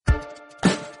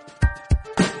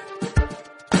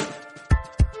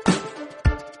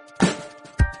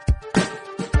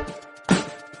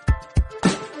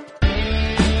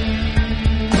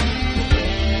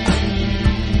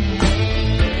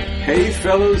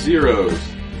fellow Zeros.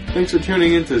 Thanks for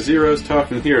tuning in to Zeros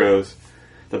Talking Heroes,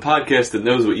 the podcast that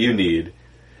knows what you need.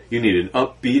 You need an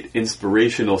upbeat,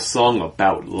 inspirational song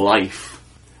about life.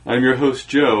 I'm your host,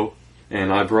 Joe,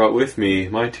 and I brought with me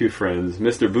my two friends,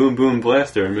 Mr. Boom Boom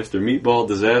Blaster and Mr. Meatball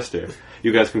Disaster.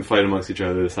 You guys can fight amongst each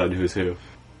other to decide who's who.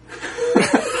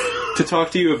 To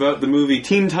talk to you about the movie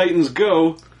Teen Titans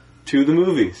Go to the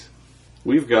Movies.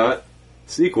 We've got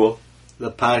sequel.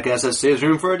 The podcast that saves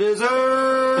room for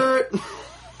dessert!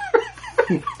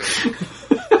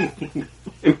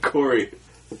 And Corey.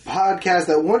 The podcast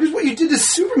that wonders what you did to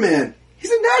Superman.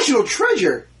 He's a national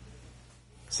treasure.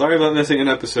 Sorry about missing an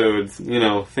episode. You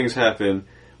know, things happen.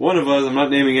 One of us, I'm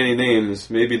not naming any names,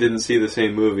 maybe didn't see the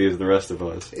same movie as the rest of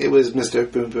us. It was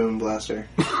Mr. Boom Boom Blaster.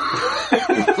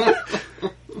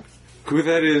 Who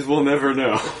that is, we'll never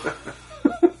know.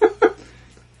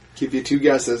 Give you two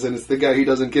guesses, and it's the guy who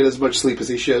doesn't get as much sleep as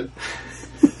he should.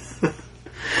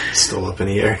 Still up in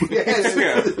the air. Yes,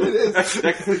 it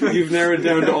is. You've narrowed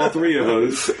down to all three of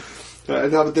those. How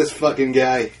about this fucking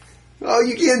guy? Oh,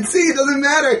 you can't see, it doesn't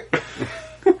matter.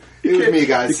 It was me,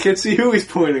 guys. You can't see who he's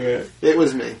pointing at. It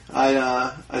was me.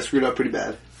 I screwed up pretty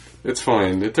bad. It's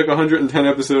fine. It took 110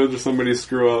 episodes for somebody to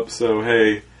screw up, so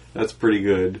hey, that's pretty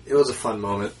good. It was a fun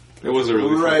moment. It was a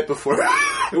really right fun. Before.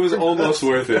 It was almost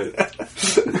worth it.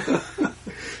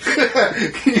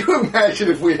 Can you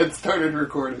imagine if we had started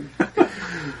recording?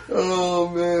 Oh,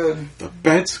 man. The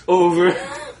bet's over.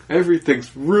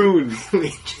 Everything's ruined.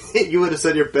 You would have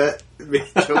said your bet.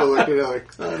 Joe looking at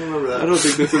like, I don't remember that. I don't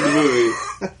think this is the movie.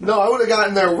 No, I would have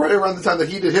gotten there right around the time that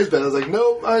he did his bet. I was like,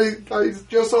 nope, I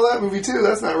just saw that movie too.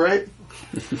 That's not right.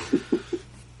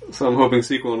 So I'm hoping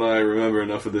Sequel and I remember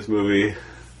enough of this movie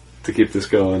to keep this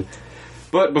going.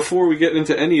 But before we get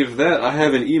into any of that, I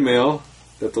have an email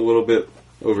that's a little bit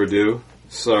overdue.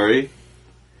 Sorry.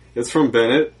 It's from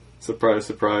Bennett. Surprise,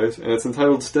 surprise. And it's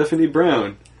entitled Stephanie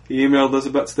Brown. He emailed us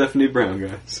about Stephanie Brown,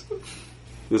 guys.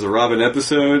 There's a Robin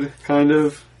episode, kind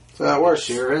of. So that works.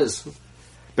 Sure is.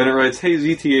 Bennett writes, Hey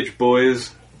ZTH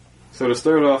boys. So to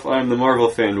start off, I'm the Marvel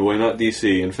fanboy, not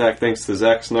DC. In fact, thanks to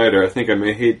Zack Snyder, I think I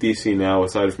may hate DC now,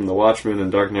 aside from The Watchmen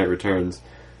and Dark Knight Returns.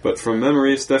 But from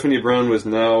memory, Stephanie Brown was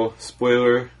now,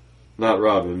 spoiler, not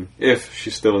Robin, if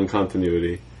she's still in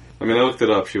continuity. I mean, I looked it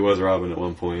up, she was Robin at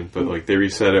one point, but like they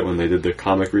reset it when they did the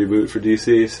comic reboot for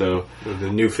DC, so...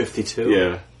 The new 52?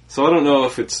 Yeah. So I don't know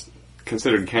if it's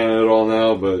considered canon at all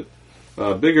now, but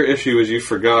bigger issue is you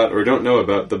forgot or don't know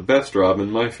about the best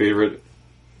Robin, my favorite,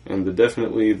 and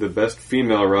definitely the best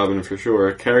female Robin for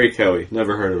sure, Carrie Kelly.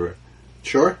 Never heard of her.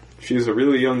 Sure. She's a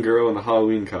really young girl in a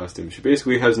Halloween costume. She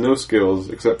basically has no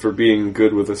skills except for being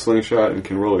good with a slingshot and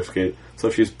can roller skate. So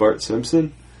she's Bart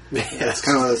Simpson? Yeah, that's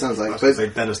kind of what it sounds like. But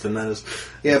like Dennis the Menace.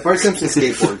 Yeah, Bart Simpson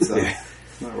skateboards though. Yeah.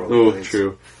 Not Oh,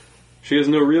 true. She has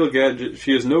no real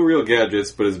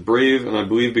gadgets, but is brave and I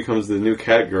believe becomes the new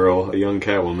Catgirl, a young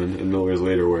Catwoman, in Miller's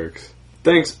later works.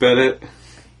 Thanks, Bennett.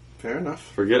 Fair enough.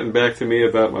 For getting back to me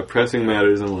about my pressing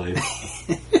matters in life.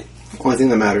 Only thing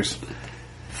that matters.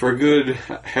 For a good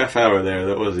half hour there,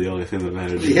 that was the only thing that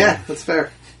mattered. Yeah, that's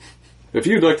fair. If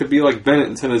you'd like to be like Bennett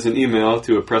and send us an email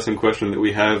to a pressing question that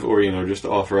we have, or, just to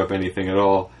offer up anything at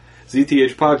all,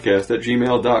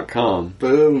 zthpodcast@gmail.com.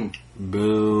 Boom.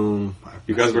 Boom.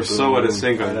 You guys were so out of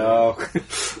sync on I know.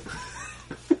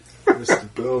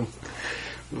 Mr. Boom.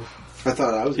 I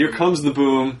thought I was... Here comes the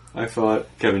boom, I thought.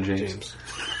 Kevin James.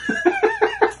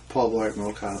 Paul Blart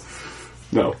Mall Cop.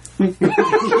 No.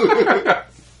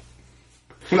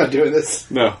 I'm not doing this.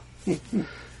 No.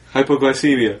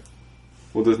 Hypoglycemia.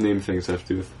 What does name things have to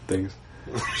do with things?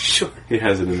 Sure. He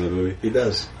has it in the movie. He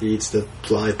does. He eats the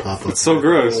fly pop-up. It's so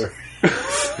gross.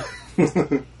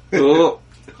 Oh.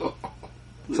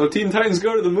 So Teen Titans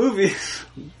Go to the movies.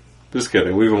 Just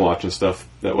kidding. We've been watching stuff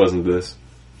that wasn't this.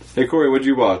 Hey, Corey, what'd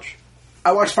you watch?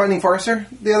 I watched Finding Forrester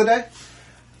the other day.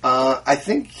 I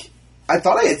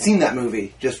thought I had seen that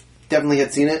movie. Just definitely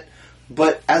had seen it.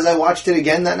 But as I watched it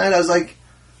again that night, I was like,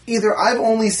 either I've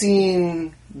only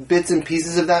seen bits and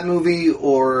pieces of that movie,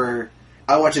 or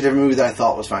I watched a different movie that I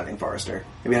thought was Finding Forrester.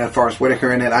 Maybe it had Forrest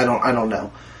Whitaker in it. I don't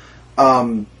know.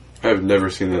 I've never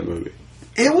seen that movie.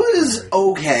 It was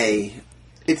okay.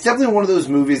 It's definitely one of those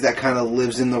movies that kind of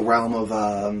lives in the realm of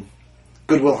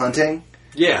Good Will Hunting.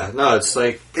 Yeah, no, it's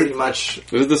like pretty much...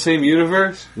 Is it the same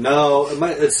universe? No,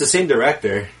 it's the same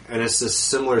director, and it's a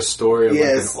similar story of like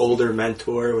an older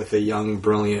mentor with a young,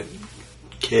 brilliant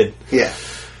kid. Yeah.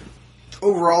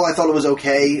 Overall, I thought it was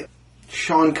okay.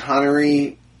 Sean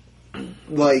Connery,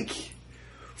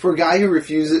 for a guy who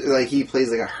refuses, he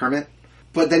plays like a hermit,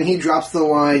 but then he drops the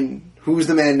line, who's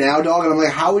the man now, dog? And I'm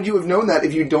like, how would you have known that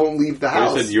if you don't leave the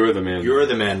house? I said you're the man. You're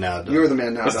the man now, dog. You're the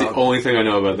man now, That's dog. the only thing I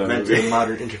know about that movie.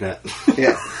 Modern internet.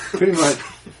 Yeah, pretty much.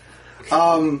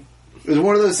 It was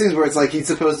one of those things where it's like he's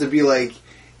supposed to be like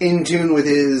in tune with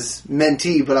his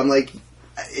mentee, but I'm like,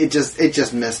 it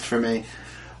just missed for me.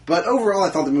 But overall, I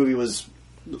thought the movie was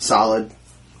solid.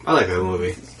 I like that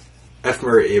movie. F.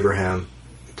 Murray Abraham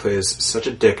plays such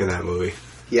a dick in that movie.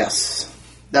 Yes,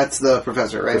 that's the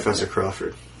professor, right? Professor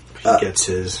Crawford. He gets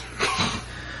his.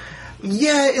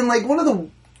 Yeah, and like one of the,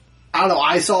 I don't know,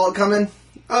 I saw it coming.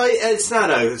 Oh, it's not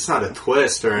a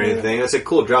twist or anything. It's a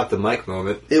cool drop the mic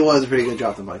moment. It was a pretty good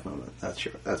drop the mic moment.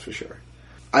 That's for sure.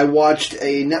 I watched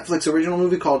a Netflix original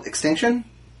movie called Extinction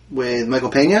with Michael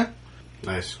Pena.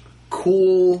 Nice.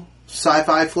 Cool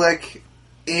sci-fi flick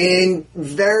and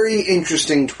very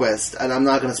interesting twist. And I'm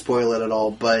not going to spoil it at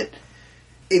all, but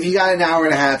if you got an hour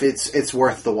and a half, it's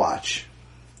worth the watch.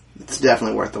 It's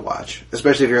definitely worth the watch,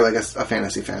 especially if you're like a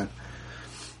fantasy fan.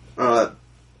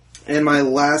 And my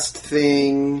last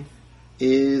thing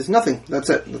is nothing. That's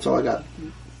it. That's all I got.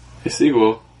 Hey,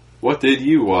 Sequel, what did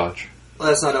you watch?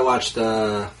 Last night I watched, 2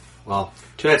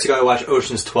 nights ago I watched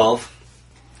Ocean's 12.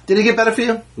 Did it get better for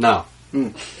you? No.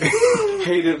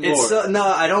 Hate it more. No,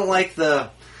 I don't like the...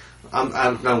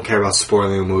 I don't care about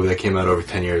spoiling a movie that came out over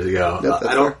 10 years ago.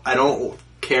 Yep, I don't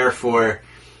care for...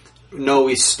 No,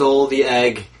 we stole the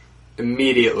egg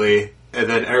immediately, and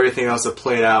then everything else that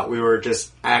played out, we were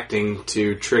just acting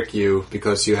to trick you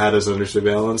because you had us under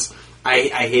surveillance. I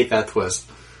hate that twist.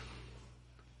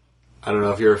 I don't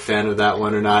know if you're a fan of that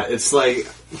one or not. It's like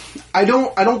I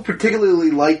don't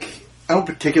particularly like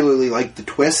the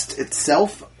twist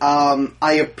itself.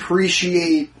 I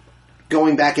appreciate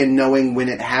going back and knowing when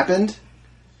it happened.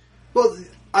 Well,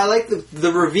 I like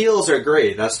the reveals are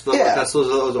great. That's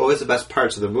always the best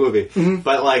parts of the movie. Mm-hmm.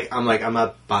 But I'm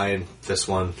not buying this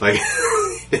one. Like,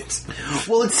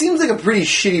 well, it seems like a pretty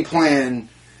shitty plan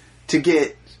to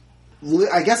get,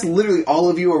 I guess, literally all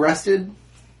of you arrested.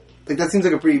 Like, that seems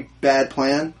like a pretty bad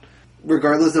plan,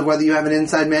 regardless of whether you have an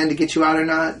inside man to get you out or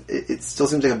not. It still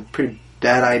seems like a pretty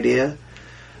bad idea.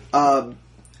 And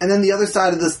then the other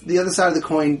side of the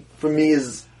coin for me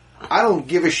is, I don't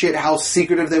give a shit how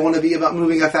secretive they want to be about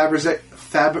moving a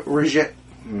Fabergé.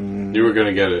 You were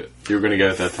gonna get it. You were gonna get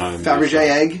it that time. Fabergé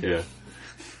egg.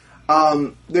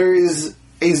 Yeah. There is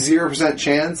a 0%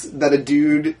 chance that a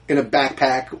dude in a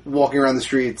backpack walking around the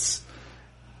streets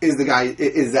is the guy.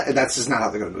 That's just not how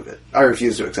they're going to move it. I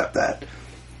refuse to accept that.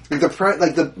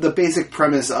 The basic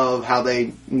premise of how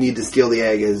they need to steal the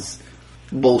egg is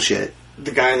bullshit.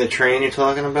 The guy in the train you're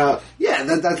talking about? Yeah,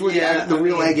 that's where the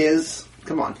real egg is.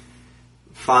 Come on.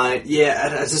 Fine.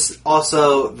 Yeah, it's just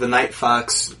also the Night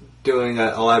Fox doing an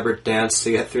elaborate dance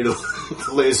to get through the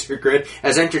laser grid.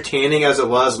 As entertaining as it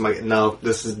was, I'm like, no,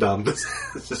 this is dumb. This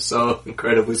is just so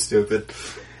incredibly stupid.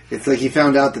 It's like he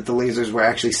found out that the lasers were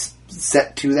actually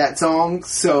set to that song,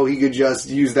 so he could just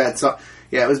use that song.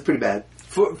 Yeah, it was pretty bad.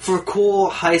 For cool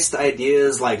heist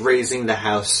ideas like raising the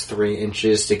house 3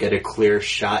 inches to get a clear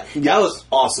shot, that was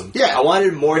awesome. Yeah, I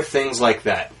wanted more things like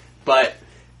that, but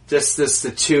just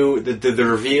the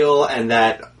reveal and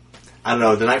that, I don't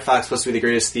know, the Night Fox supposed to be the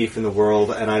greatest thief in the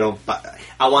world, and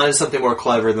I wanted something more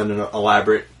clever than an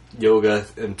elaborate yoga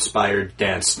inspired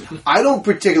dance. I don't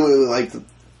particularly like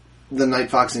the Night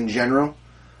Fox in general.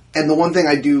 And the one thing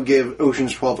I do give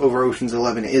Ocean's 12 over Ocean's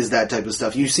 11 is that type of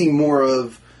stuff. You see more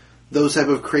of those type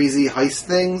of crazy heist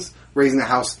things, raising the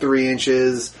house 3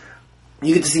 inches.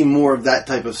 You get to see more of that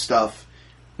type of stuff.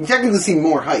 You technically see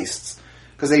more heists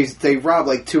because they rob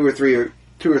like two or three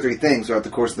things throughout the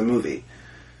course of the movie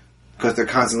because they're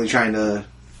constantly trying to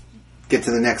get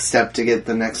to the next step to get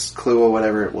the next clue or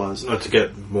whatever it was. To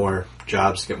get more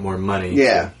jobs, to get more money.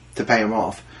 Yeah, to pay them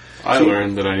off. I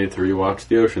learned that I need to rewatch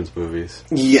the Ocean's movies.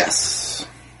 Yes.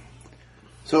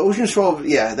 So Ocean's 12,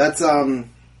 yeah, that's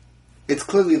it's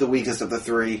clearly the weakest of the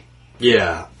 3.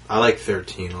 Yeah, I like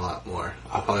 13 a lot more.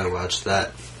 I'll probably watch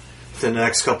that within the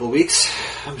next couple of weeks,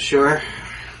 I'm sure.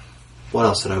 What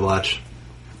else did I watch?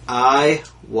 I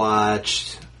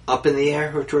watched Up in the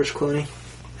Air with George Clooney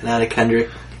and Anna Kendrick.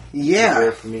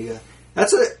 Yeah.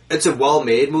 It's a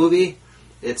well-made movie.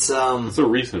 It's a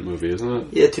recent movie, isn't it?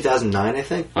 Yeah, 2009, I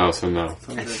think. Oh, so no.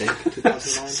 I think 2009.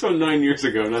 So 9 years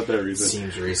ago, not that recent.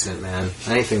 Seems recent, man.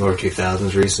 Anything over 2000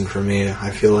 is recent for me.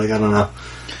 I feel like, I don't know.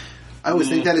 I always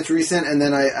think that it's recent, and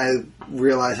then I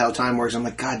realize how time works. I'm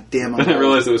like, God damn! I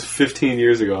realized it was 15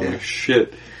 years ago. I'm like,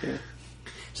 shit. Yeah.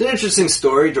 It's an interesting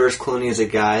story. George Clooney is a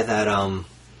guy that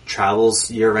travels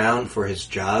year round for his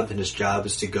job, and his job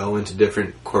is to go into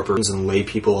different corporations and lay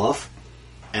people off.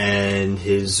 and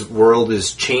his world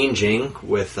is changing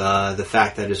with the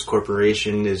fact that his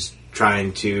corporation is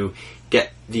trying to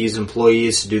get these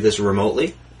employees to do this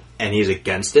remotely, and he's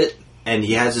against it. And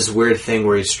he has this weird thing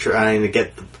where he's trying to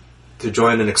get to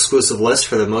join an exclusive list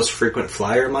for the most frequent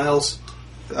flyer miles.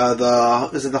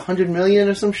 Is it the 100 million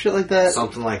or some shit like that?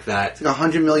 Something like that. It's like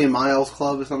 100 million miles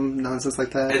club or some nonsense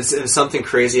like that. And something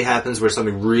crazy happens where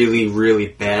something really, really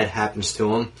bad happens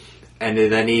to him. And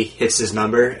then he hits his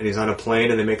number and he's on a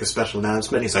plane and they make a special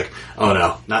announcement. He's like, oh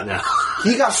no, not now.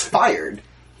 He got fired.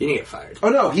 He didn't get fired. Oh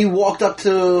no, he went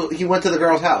to the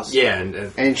girl's house. Yeah,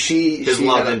 and his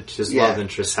love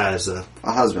interest has a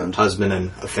husband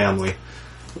and a family.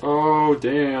 Oh,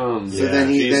 damn. So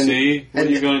then GC, what are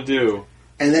you going to do?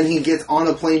 And then he gets on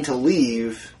a plane to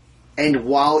leave, and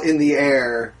while in the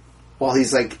air, while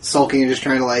he's like sulking and just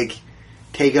trying to like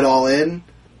take it all in,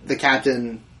 the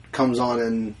captain comes on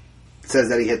and says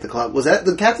that he hit the club. Was that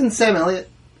the captain, Sam Elliott?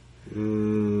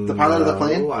 The pilot of the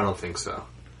plane? I don't think so.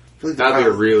 Like that'd be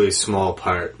a really small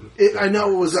part. I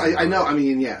know it was. I know. I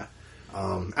mean, yeah.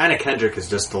 Anna Kendrick is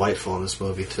just delightful in this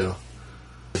movie too.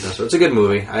 So it's a good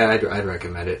movie. I'd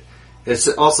recommend it. It's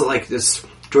also like this.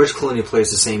 George Clooney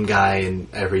plays the same guy in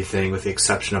everything, with the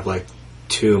exception of like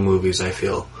 2 movies. I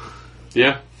feel.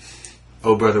 Yeah.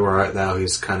 Oh Brother, Where Art Thou?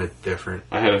 He's kind of different.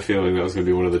 I had a feeling that was going to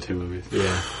be one of the 2 movies.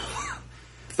 Yeah.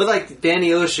 But like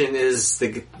Danny Ocean is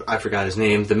I forgot his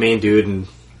name, the main dude in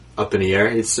Up in the Air.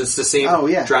 It's just the same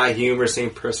dry humor, same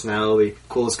personality,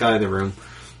 coolest guy in the room.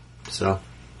 So,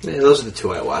 yeah, those are the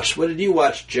 2 I watched. What did you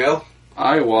watch, Joe?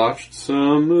 I watched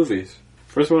some movies.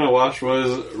 First one I watched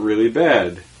was really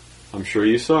bad. I'm sure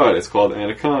you saw it. It's called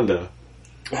Anaconda.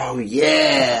 Oh,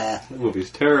 yeah. That movie's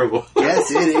terrible. Yes,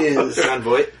 it is. Jon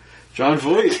Voight? Jon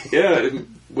Voight, yeah.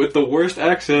 With the worst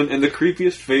accent and the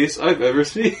creepiest face I've ever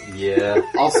seen. Yeah.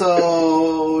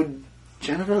 Also,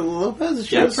 Jennifer Lopez? Is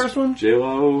she the first one?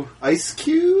 J-Lo. Ice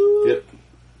Cube?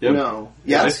 Yep. No.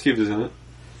 Yes? Ice Cube is in it.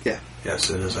 Yeah. Yes,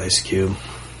 it is Ice Cube.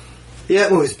 Yeah,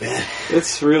 that movie's bad.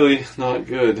 It's really not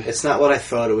good. It's not what I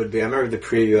thought it would be. I remember the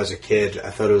preview as a kid. I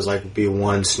thought it was like be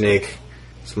one snake,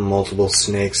 some multiple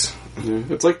snakes. Yeah.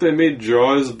 It's like they made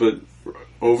Jaws, but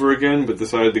over again, but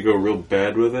decided to go real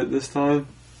bad with it this time.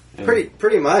 And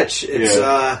pretty much. It's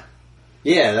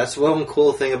that's one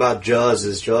cool thing about Jaws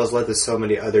is Jaws led to so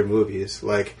many other movies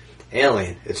like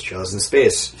Alien. It's Jaws in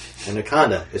space.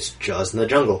 Anaconda. It's Jaws in the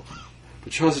jungle.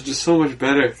 But Jaws is just so much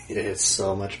better. It's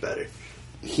so much better.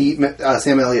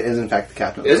 Sam Elliott is in fact the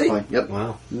captain. Is he? Plane. Yep.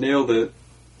 Wow. Nailed it.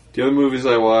 The other movies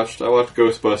I watched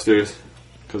Ghostbusters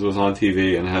because it was on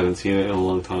TV and I haven't seen it in a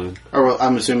long time. Or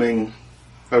I'm assuming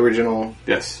original.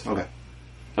 Yes. Okay.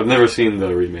 I've never seen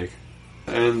the remake.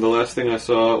 And the last thing I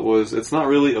saw was, it's not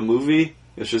really a movie,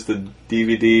 it's just a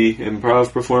DVD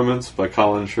improv performance by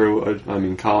Colin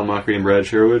Mockery and Brad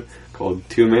Sherwood called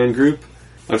Two Man Group.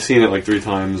 I've seen it like 3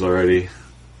 times already.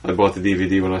 I bought the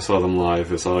DVD when I saw them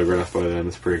live. It's autographed by them.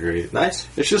 It's pretty great. Nice.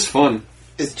 It's just fun.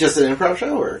 It's just an improv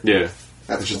show, or? Yeah.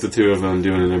 That's it's just the 2 of them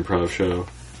doing an improv show.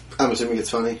 I'm assuming it's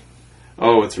funny.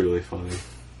 Oh, it's really funny.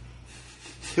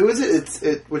 Who is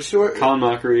it? Which story? Colin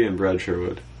Mockery and Brad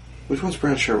Sherwood. Which one's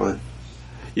Brad Sherwood?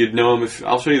 You'd know him if...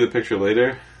 I'll show you the picture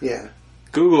later. Yeah.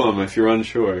 Google him if you're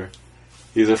unsure.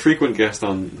 He's a frequent guest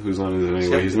on Who's On Is It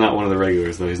Anyway. He's not one of the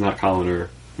regulars, though. He's not Colin or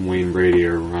Wayne Brady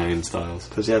or Ryan Stiles.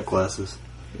 Does he have glasses?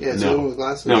 Yeah, so with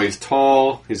glasses? No, he's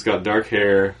tall. He's got dark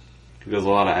hair. He does a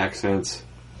lot of accents.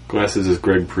 Glasses is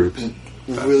Greg Proops.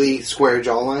 Really square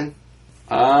jawline?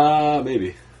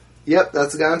 Maybe. Yep,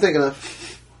 that's the guy I'm thinking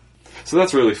of. So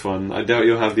that's really fun. I doubt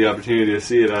you'll have the opportunity to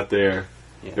see it out there.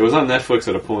 Yeah. It was on Netflix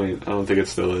at a point. I don't think it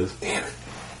still is. Damn it.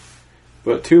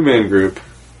 But Two Man Group,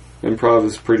 improv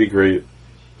is pretty great,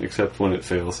 except when it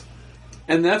fails.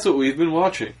 And that's what we've been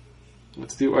watching.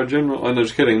 Let's do our general... Oh, no,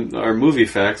 just kidding. Our movie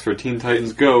facts for Teen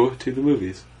Titans Go to the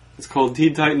Movies. It's called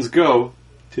Teen Titans Go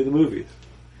to the Movies.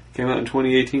 Came out in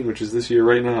 2018, which is this year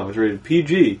right now. It's rated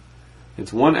PG.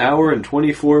 It's 1 hour and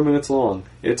 24 minutes long.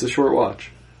 It's a short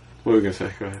watch. What were we going to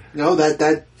say? Go ahead. No,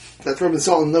 that's rubbing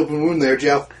salt in an open wound there,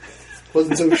 Joe.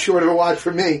 Wasn't so short of a watch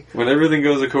for me. When everything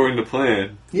goes according to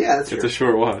plan, yeah, that's it's true. A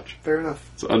short watch. Fair enough.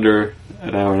 It's under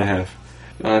an hour and a half.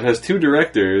 It has 2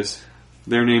 directors.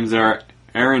 Their names are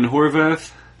Aaron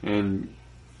Horvath and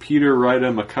Peter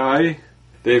Rida Mackay.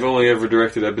 They've only ever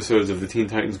directed episodes of the Teen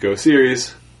Titans Go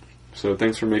series, so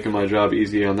thanks for making my job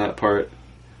easy on that part.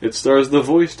 It stars the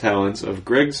voice talents of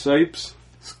Greg Sipes,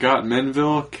 Scott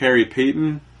Menville, Carrie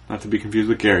Payton, not to be confused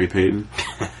with Gary Payton,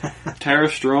 Tara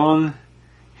Strong,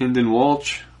 Hynden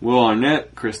Walsh, Will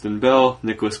Arnett, Kristen Bell,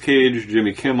 Nicolas Cage,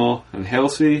 Jimmy Kimmel, and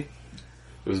Halsey.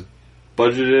 It was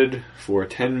budgeted for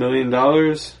 $10 million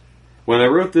When I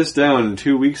wrote this down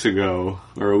 2 weeks ago,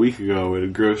 or a week ago, it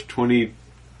had grossed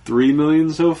 $23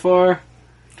 million so far.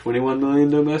 $21 million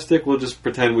domestic. We'll just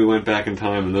pretend we went back in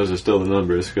time and those are still the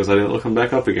numbers, because I didn't look them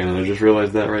back up again, and I just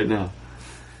realized that right now.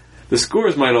 The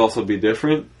scores might also be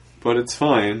different, but it's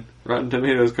fine. Rotten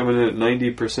Tomatoes coming in at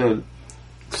 90%.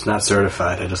 It's not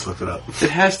certified. I just looked it up. It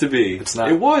has to be. It's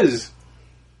not. It was.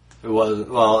 It was.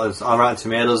 Well, it's on Rotten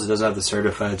Tomatoes. It doesn't have the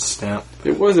certified stamp.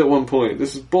 It was at one point.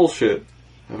 This is bullshit.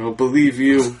 I don't believe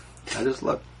you. I just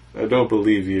looked. I don't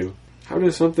believe you. How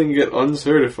does something get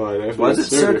uncertified after Was it it's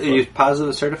certified? Are you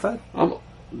positive certified? I'm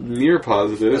near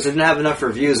positive. Because it didn't have enough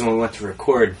reviews when we went to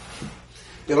record.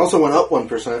 It also went up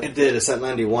 1%. It did. It's at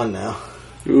 91 now.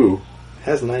 Ooh. It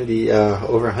has 90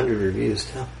 over 100 reviews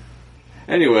too.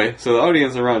 Anyway, so the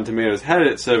audience on Rotten Tomatoes had it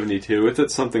at 72. It's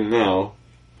at something now.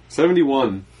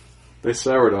 71. They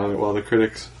soured on it while the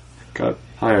critics got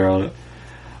higher on it.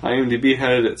 IMDb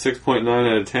had it at 6.9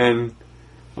 out of 10.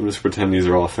 I'm just pretending these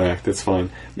are all fact. It's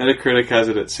fine. Metacritic has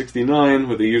it at 69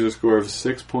 with a user score of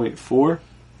 6.4.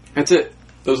 That's it.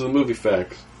 Those are the movie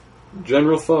facts.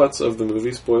 General thoughts of the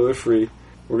movie, spoiler free.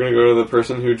 We're going to go to the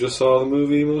person who just saw the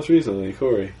movie most recently,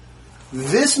 Corey.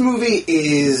 This movie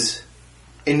is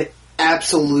an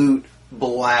absolute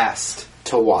blast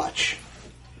to watch.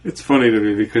 It's funny to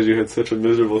me because you had such a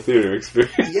miserable theater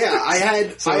experience. Yeah, I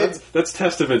had... That's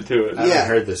testament to it. I haven't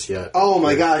heard this yet. Oh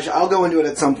my gosh, I'll go into it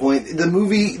at some point. The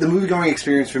movie-going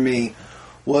experience for me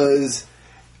was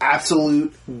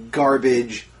absolute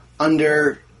garbage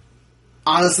under,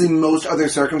 honestly, most other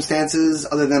circumstances,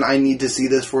 other than I need to see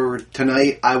this for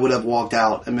tonight, I would have walked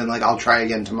out and been like, I'll try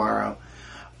again tomorrow.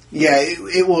 Yeah,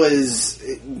 it was...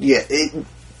 Yeah,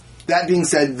 that being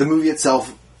said, the movie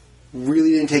itself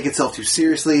really didn't take itself too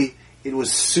seriously. It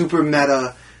was super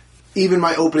meta. Even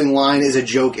my opening line is a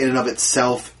joke in and of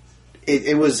itself.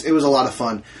 It was a lot of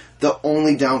fun. The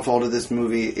only downfall to this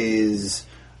movie is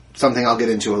something I'll get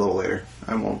into a little later.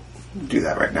 I won't do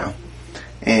that right now.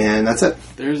 And that's it.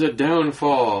 There's a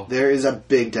downfall. There is a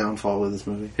big downfall with this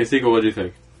movie. Hey, Sequel, what do you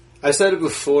think? I said it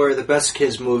before, the best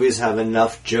kids' movies have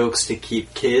enough jokes to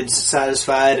keep kids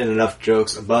satisfied and enough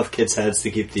jokes above kids' heads to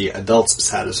keep the adults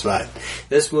satisfied.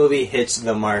 This movie hits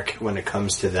the mark when it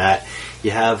comes to that.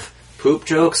 You have poop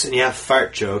jokes and you have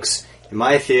fart jokes. In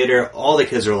my theater, all the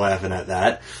kids are laughing at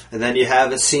that. And then you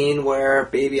have a scene where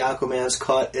baby Aquaman is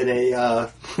caught in a,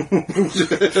 in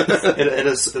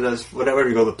a whatever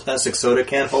you go, the plastic soda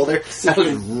can holder. That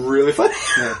was really funny.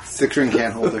 Yeah, 6-ring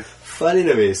can holder. Funny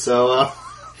to me, so...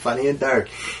 funny and dark.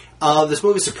 This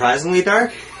movie's surprisingly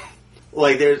dark.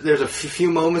 Like, there's a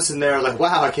few moments in there like,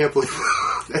 wow, I can't believe...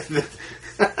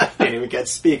 I can't even get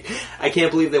to speak. I can't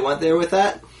believe they went there with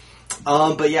that.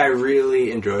 But yeah, I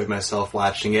really enjoyed myself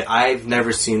watching it. I've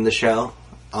never seen the show.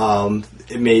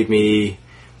 It made me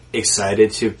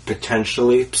excited to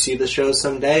potentially see the show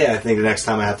someday. I think the next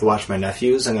time I have to watch my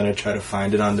nephews, I'm going to try to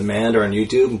find it on demand or on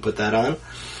YouTube and put that on.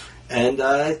 And,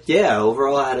 yeah,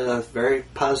 overall I had a very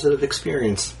positive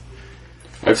experience.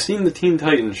 I've seen the Teen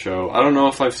Titans show. I don't know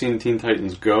if I've seen Teen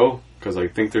Titans Go, because I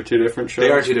think they're two different shows.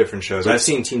 They are two different shows. I've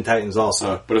seen Teen Titans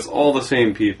also. But it's all the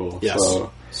same people. Yes,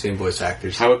 so same voice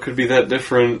actors. How it could be that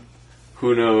different,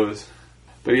 who knows.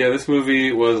 But yeah, this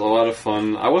movie was a lot of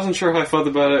fun. I wasn't sure how I felt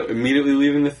about it immediately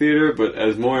leaving the theater, but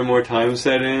as more and more time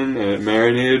set in, and it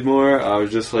marinated more, I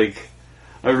was just like,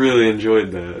 I really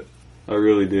enjoyed that. I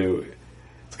really do.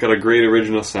 It's got a great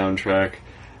original soundtrack.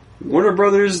 Warner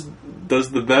Brothers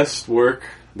does their best work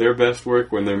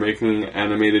when they're making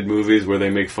animated movies where they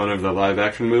make fun of the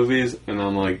live-action movies, and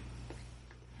I'm like,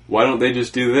 why don't they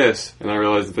just do this? And I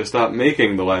realized if they stop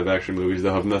making the live-action movies,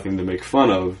 they'll have nothing to make fun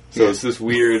of. So It's this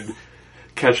weird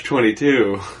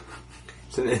catch-22.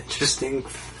 It's an interesting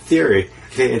theory.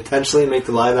 They intentionally make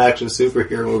the live-action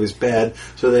superhero movies bad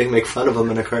so they can make fun of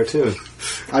them in a cartoon.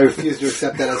 I refuse to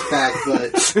accept that as fact,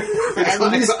 but at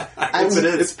least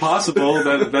it's possible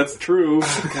that that's true.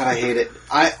 God, I hate it.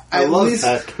 I love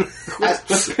that.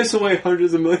 Let's piss away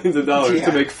hundreds of millions of dollars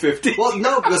to make 50. Well,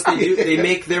 no, because they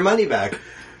make their money back.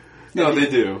 No, they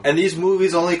do. And these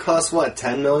movies only cost, what,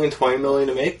 $10 million, $20 million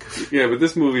to make? Yeah, but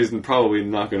this movie is probably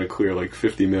not going to clear like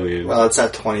 $50 million. Well, it's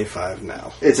at 25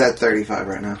 now. It's at 35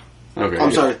 right now. Okay.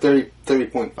 I'm sorry,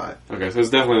 30.5. Okay, so it's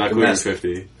definitely not clearing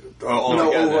 50.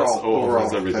 Overall.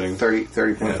 That's everything.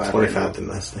 30.5. Yeah, 25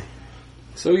 domestic.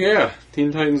 So yeah,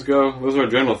 Teen Titans Go. Those are our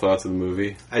general thoughts of the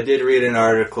movie. I did read an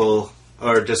article,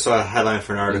 or just saw a headline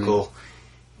for an article,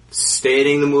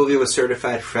 stating the movie was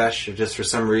certified fresh, or just for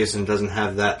some reason doesn't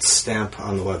have that stamp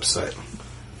on the website,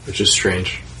 which is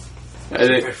strange.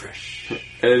 Very fresh.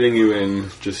 Editing you in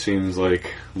just seems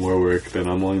like more work than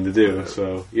I'm willing to do,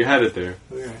 so you had it there.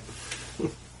 Okay.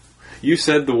 You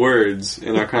said the words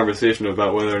in our conversation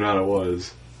about whether or not it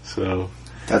was. So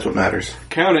That's what matters.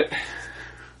 count it.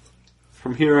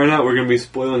 From here on out, we're going to be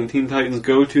spoiling Teen Titans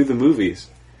Go to the movies.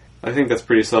 I think that's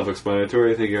pretty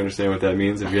self-explanatory. I think you understand what that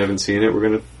means. If you haven't seen it, we're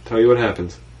going to tell you what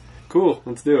happens. Cool,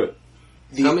 let's do it.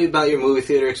 Tell me about your movie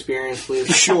theater experience, please.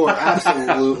 Sure,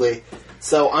 absolutely.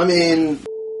 So I'm in,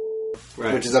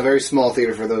 Right. which is a very small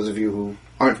theater for those of you who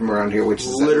aren't from around here, which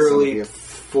is some of Literally you.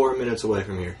 4 minutes away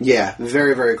from here. Yeah,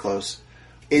 very, very close.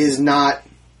 It is not,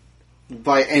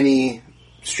 by any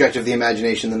stretch of the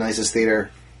imagination, the nicest theater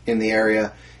in the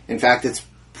area. In fact, it's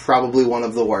probably one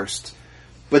of the worst.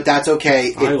 But that's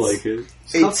okay. I like it.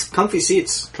 It's Comfy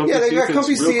seats. Comfy yeah, they got seats,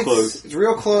 comfy it's real seats. close. It's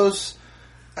real close.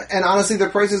 And honestly, their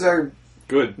prices are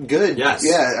Good. good. Yes.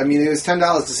 Yeah, I mean, it was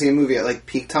 $10 to see a movie at like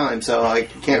peak time, so I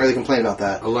can't really complain about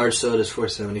that. A large soda is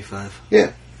 $4.75,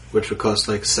 Yeah, which would cost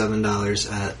like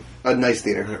 $7 at a nice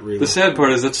theater. Regal. The sad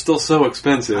part is that's still so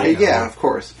expensive. Yeah, of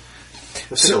course.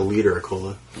 That's like a liter of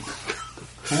cola.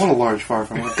 I want a large far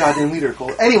from a goddamn liter of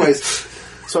cola. Anyways,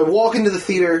 so I walk into the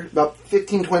theater about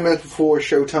 15, 20 minutes before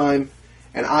showtime,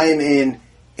 and I am in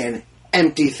an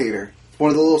empty theater. One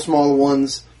of the little smaller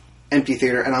ones, empty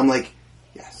theater, and I'm like,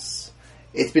 yes.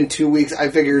 It's been 2 weeks. I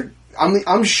figured,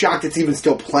 I'm shocked it's even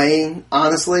still playing,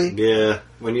 honestly. Yeah.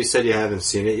 When you said you haven't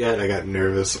seen it yet, I got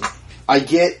nervous. We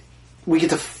get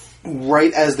to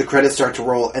right as the credits start to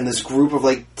roll, and this group of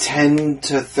like 10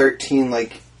 to 13,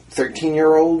 like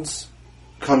 13-year-olds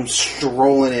come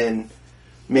strolling in,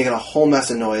 making a whole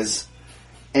mess of noise,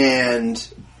 and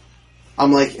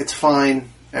I'm like, it's fine,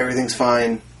 everything's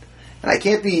fine, and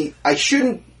I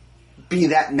shouldn't be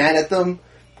that mad at them,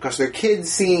 because they're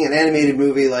kids seeing an animated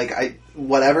movie,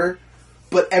 whatever,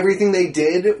 but everything they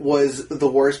did was the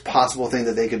worst possible thing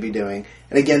that they could be doing,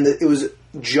 and again, it was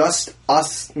just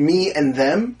us, me and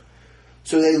them,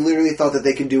 so they literally thought that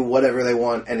they could do whatever they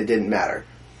want, and it didn't matter.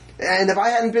 And if I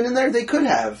hadn't been in there, they could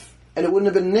have, and it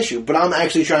wouldn't have been an issue. But I'm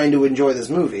actually trying to enjoy this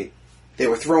movie. They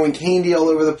were throwing candy all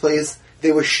over the place.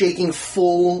 They were shaking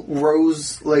full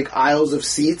rows, aisles of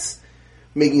seats,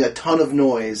 making a ton of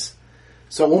noise.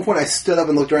 So at one point I stood up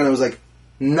and looked around and I was like,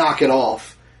 knock it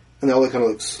off. And they all kind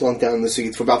of slunk down in the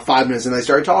seats for about 5 minutes and they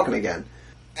started talking again.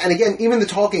 And again, even the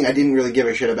talking I didn't really give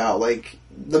a shit about.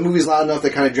 The movie's loud enough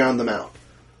that kind of drowned them out.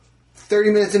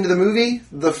 30 minutes into the movie,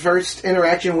 the first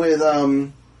interaction with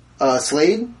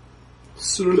Slade.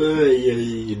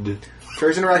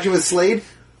 First interaction with Slade,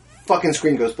 fucking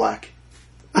screen goes black.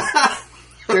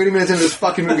 30 minutes into this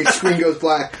fucking movie, screen goes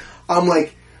black. I'm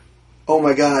like, oh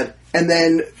my god. And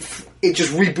then it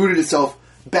just rebooted itself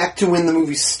back to when the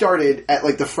movie started at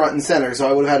the front and center. So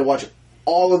I would have had to watch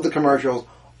all of the commercials,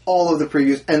 all of the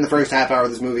previews, and the first half hour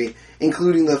of this movie,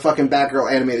 including the fucking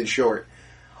Batgirl animated short.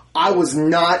 I was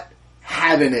not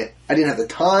having it. I didn't have the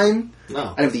time. No. I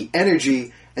didn't have the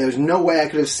energy. And there was no way I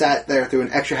could have sat there through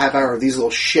an extra half hour of these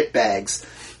little shit bags.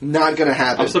 Not gonna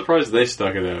happen. I'm surprised they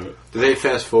stuck it out. Do they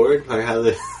fast forward? How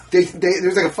do they...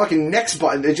 There's a fucking next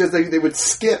button. It's just they would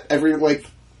skip every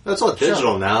That's all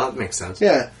digital now. That makes sense.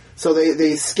 Yeah. So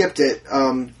they skipped it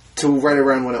to right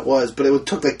around when it was, but it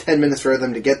took 10 minutes for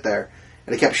them to get there,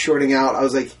 and it kept shorting out. I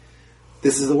was like,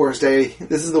 this is the worst day.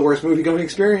 This is the worst movie going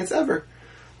experience ever.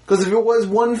 Because if it was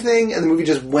one thing and the movie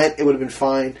just went, it would have been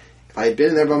fine. If I had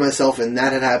been there by myself and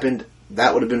that had happened,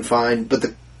 that would have been fine. But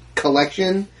the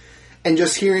collection and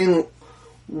just hearing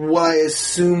what I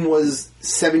assume was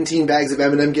 17 bags of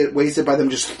M&M get wasted by them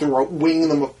just winging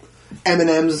them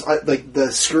M&Ms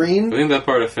the screen. I think that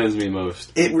part offends me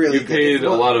most. It really You paid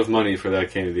a lot of money for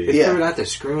that candy. They Yeah. threw it at the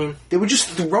screen. They were just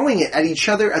throwing it at each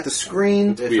other at the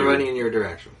screen. They Weird. threw it in your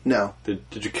direction. No. Did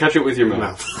you catch it with your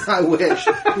mouth? I wish.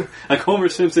 Like Homer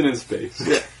Simpson in space.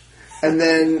 And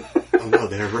then Oh no,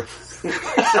 they were...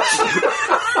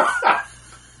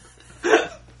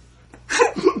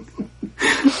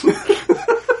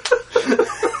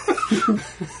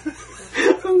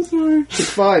 I'm sorry. it's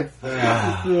fine.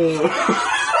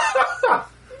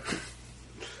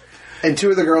 And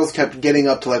two of the girls kept getting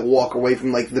up to walk away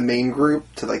from the main group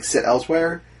to sit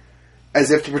elsewhere, as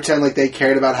if to pretend they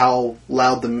cared about how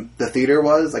loud the theater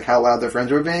was, how loud their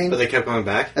friends were being. But they kept going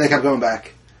back? And they kept going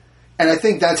back. And I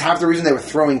think that's half the reason they were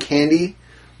throwing candy,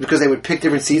 because they would pick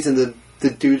different seats and the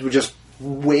dudes would just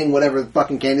wing whatever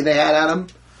fucking candy they had at them.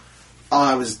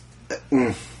 Oh, it was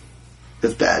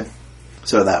bad.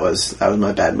 So that was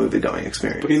my bad movie going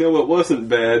experience. But you know what wasn't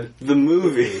bad? The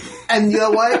movie. And you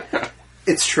know what?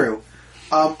 It's true.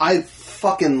 I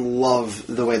fucking love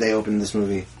the way they opened this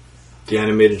movie. The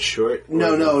animated short?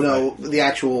 No. The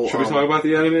actual... Should we talk about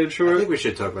the animated short? I think we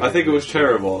should talk about it. I think it was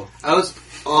terrible. I was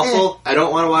awful. I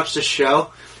don't want to watch the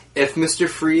show. If Mr.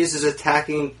 Freeze is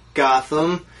attacking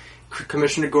Gotham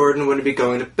Commissioner Gordon wouldn't be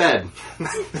going to bed.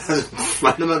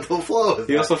 Fundamental flaw.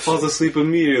 He also falls asleep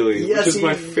immediately, Yes, which is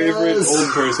my he favorite does. old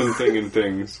person thing in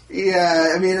things.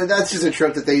 Yeah, I mean, that's just a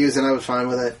trope that they use, and I was fine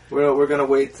with it. We're gonna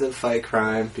wait to fight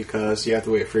crime because you have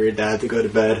to wait for your dad to go to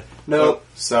bed. Nope,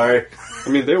 sorry. I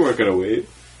mean, they weren't gonna wait.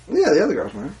 Yeah, the other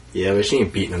girls were. Yeah, but she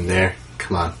ain't beating him there.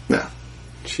 Come on. No.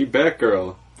 She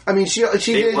Batgirl. I mean, she Ain't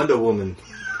did... Wonder Woman.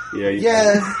 Yeah,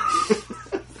 Yeah.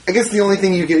 I guess the only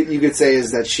thing you could say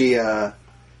is that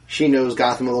she knows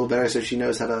Gotham a little better, so she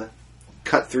knows how to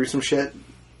cut through some shit.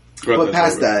 But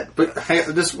past that... But hang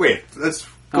on, just wait. Let's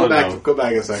go back. Go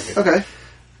back a second. Okay.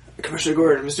 Commissioner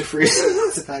Gordon, Mr. Freeze.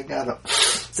 It's back down.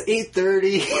 It's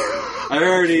 8:30. I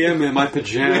already am in my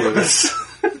pajamas.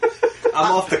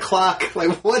 I'm off the clock.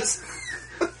 Like, what's...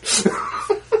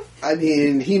 I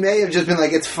mean, he may have just been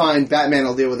like, it's fine, Batman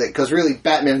will deal with it, because really,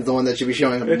 Batman's the one that should be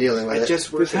showing up and dealing with it.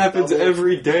 This happens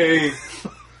every day.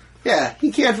 Yeah,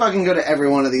 he can't fucking go to every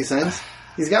one of these things.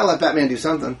 He's got to let Batman do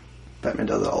something. Batman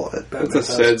does all of it. That's a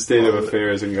sad state of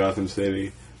affairs in Gotham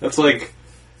City. That's like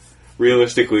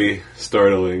realistically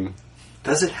startling.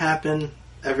 Does it happen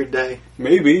every day?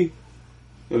 Maybe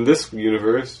in this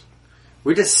universe.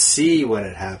 We just see when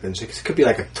it happens. It could be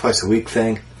like a twice a week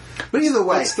thing. But either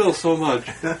way, That's still so much.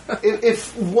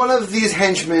 if one of these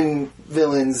henchman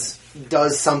villains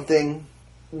does something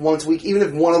once a week, even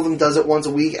if one of them does it once a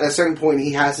week, at a certain point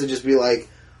he has to just be like,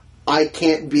 I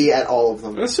can't be at all of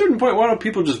them. At a certain point, why don't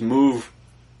people just move?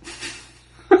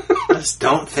 I just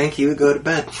don't think he would go to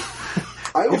bed.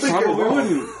 I don't You think you're probably wrong.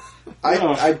 wouldn't.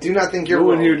 No. I do not think you're No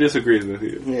one wrong. here disagrees with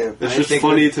you. Yeah. It's I just think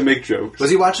funny to make jokes. Was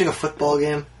he watching a football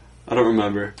game? I don't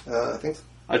remember. I think so.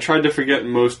 I tried to forget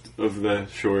most of the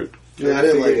short. Yeah, I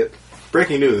didn't like it.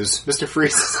 Breaking news. Mr.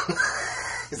 Freeze.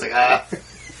 He's like, ah.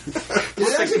 Did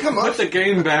it actually come Put up? the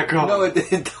game back on. No, it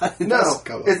didn't. No.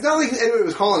 It's not like anyone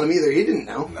was calling him either. He didn't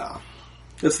know. No.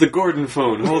 It's the Gordon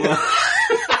phone. Hold on.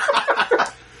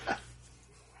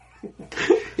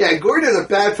 Yeah, Gordon has a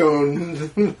bad phone.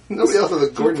 Nobody else has a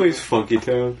Who Gordon. plays Funky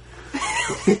Town?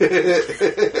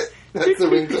 That's the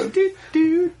ringtone.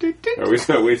 Oh, we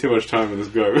spent way too much time with this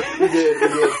garbage. We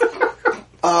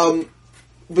did.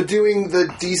 But doing the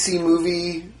DC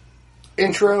movie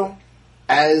intro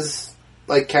as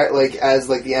with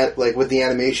the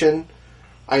animation,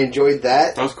 I enjoyed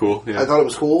that. That was cool. Yeah. I thought it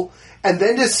was cool. And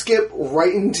then to skip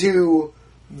right into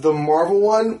the Marvel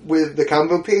one with the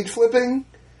combo page flipping,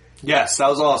 Yes, that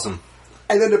was awesome.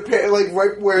 and then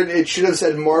right where it should have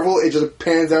said Marvel, it just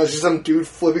pans out. It's just some dude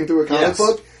flipping through a comic Yes.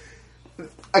 book.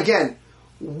 Again,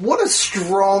 what a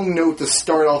strong note to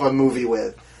start off a movie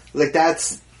with. Like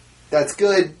that's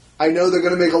good. I know they're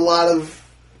going to make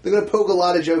they're going to poke a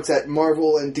lot of jokes at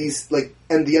Marvel and DC,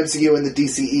 and the MCU and the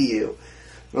DCEU.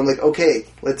 And I'm like, okay,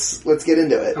 let's get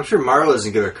into it. I'm sure Marvel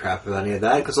doesn't give a crap about any of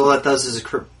that because all that does is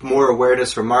more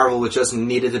awareness for Marvel, which doesn't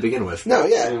need it to begin with. No,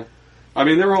 yeah. Yeah. I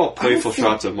mean, they were all playful feel-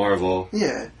 shots at Marvel.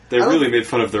 Yeah. They I don't- really made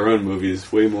fun of their own movies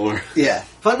way more. Yeah.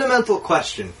 Fundamental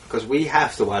question, because we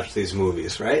have to watch these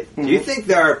movies, right? Do you think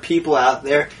there are people out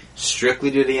there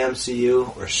strictly due to the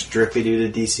MCU or strictly due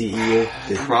to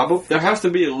DCEU? Probably. There has to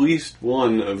be at least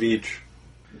one of each.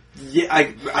 Yeah,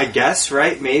 I guess,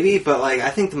 right? Maybe, but I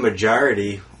think the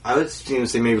majority, I would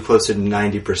say maybe closer to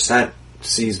 90%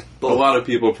 sees both. A lot of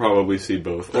people probably see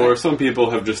both. Or some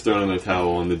people have just thrown in the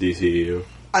towel on the DCEU.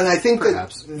 And I think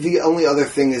Perhaps. that the only other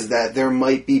thing is that there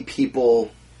might be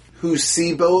people who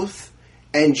see both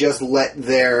and just let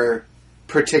their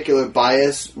particular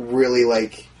bias really,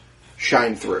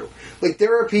 shine through.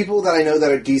 There are people that I know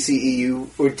that are DCEU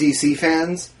or DC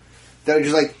fans that are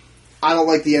just I don't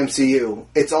like the MCU.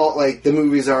 It's all, the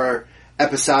movies are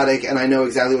episodic and I know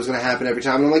exactly what's going to happen every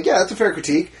time. And I'm like, yeah, that's a fair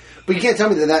critique. But you can't tell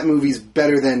me that movie's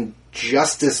better than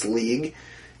Justice League.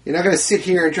 You're not going to sit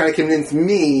here and try to convince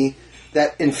me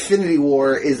that Infinity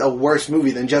War is a worse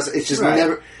movie than Justice. It's just Right.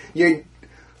 never...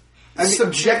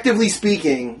 subjectively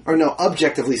speaking, or no,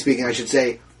 objectively speaking, I should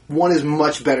say, one is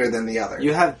much better than the other.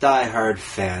 You have diehard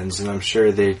fans, and I'm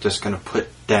sure they're just going to put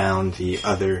down the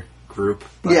other group.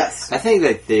 But Yes. I think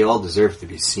that they all deserve to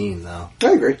be seen, though.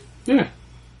 I agree. Yeah.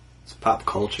 It's pop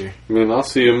culture. I mean, I'll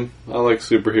see them. I like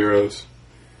superheroes.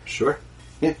 Sure.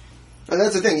 Yeah. And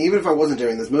that's the thing, even if I wasn't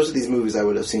doing this, most of these movies I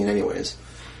would have seen anyways.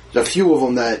 There's a few of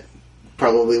them that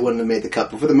probably wouldn't have made the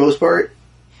cut, but for the most part,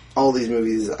 all these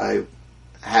movies I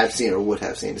have seen or would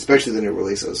have seen, especially the new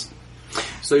releases.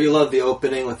 So you love the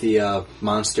opening with the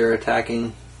monster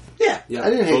attacking Yeah, Yeah. I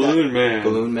didn't hate that. Balloon Man.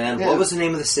 Balloon Man? Yeah. What was the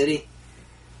name of the city?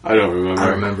 I don't remember. I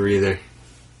don't remember either.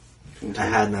 I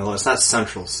had no. It's not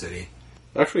Central City.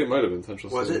 Actually, it might have been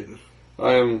Central Was City. it?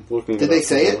 I am looking. Did they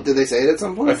say it? Did they say it at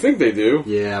some point? I think they do.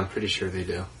 Yeah, I'm pretty sure they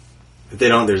do. If they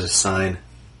don't, there's a sign.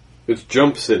 It's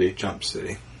Jump City. Jump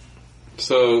City.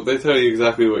 So they tell you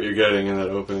exactly what you're getting in that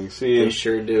opening scene. They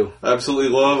sure do. I absolutely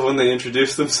love when they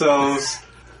introduce themselves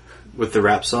With the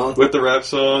rap song? with the rap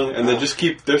song, and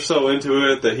they're so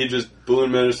into it that he just,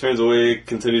 Balloon Man just turns away,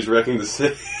 continues wrecking the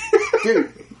city.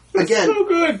 Dude, again, So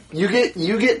good. you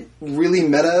get really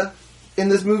meta in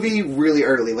this movie really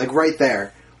early, like right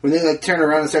there. When they like turn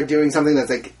around and start doing something that's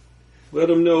like, Let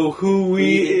him know who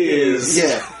he is.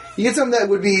 yeah. You get something that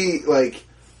would be like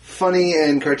funny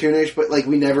and cartoonish, but like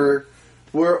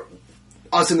we're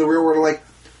us in the real world are like,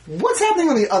 what's happening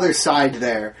on the other side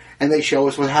there? And they show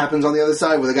us what happens on the other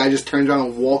side, where the guy just turns around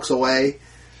and walks away.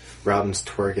 Robin's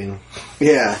twerking.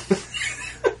 Yeah.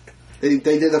 They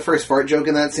did the first fart joke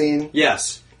in that scene.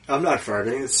 Yes. I'm not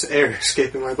farting. It's air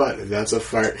escaping my butt. That's a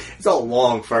fart. It's a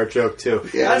long fart joke, too.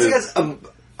 Yeah, I guess,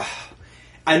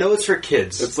 I know it's for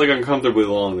kids. It's like uncomfortably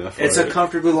long, that far. It's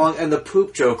uncomfortably long, and the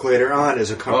poop joke later on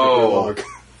is uncomfortably long.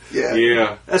 Yeah.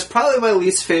 Yeah. That's probably my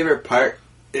least favorite part,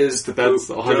 is the That's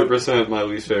poop 100% my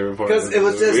least favorite part. Because of it the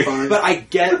was just movie. fun. But I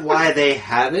get why they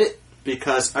have it,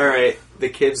 because, alright, the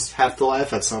kids have to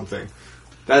laugh at something.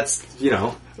 That's,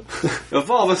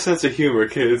 Evolve a sense of humor,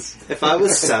 kids. if I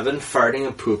was 7, farting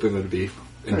and pooping would be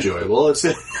enjoyable. It's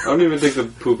I don't even think the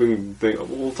pooping thing...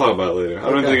 We'll talk about it later. I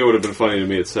don't Okay. think it would have been funny to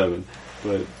me at 7.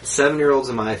 But 7-year-olds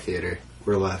in my theater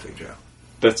were laughing, Joe.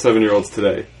 that's 7-year-olds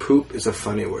today. Poop is a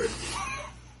funny word.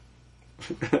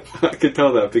 I could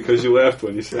tell that because you laughed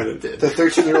when you said it. The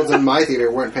 13-year-olds in my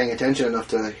theater weren't paying attention enough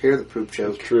to hear the poop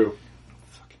joke. True.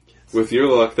 With your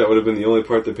luck, that would have been the only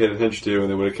part they paid attention to,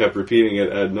 and they would have kept repeating it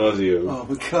ad nauseum. Oh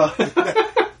my god.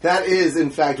 That is,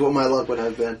 in fact, what my luck would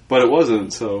have been. But it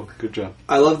wasn't, so good job.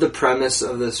 I love the premise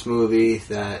of this movie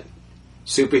that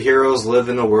superheroes live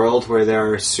in a world where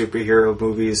there are superhero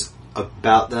movies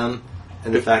about them,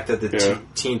 and the fact that the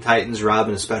Teen Titans,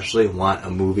 Robin especially, want a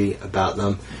movie about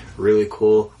them. Really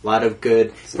cool. A lot of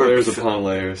good... Layers upon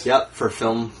layers. Yep, for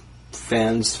film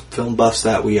fans, film buffs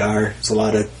that we are. It's a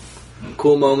lot of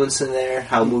cool moments in there.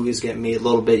 How movies get made a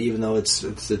little bit, even though it's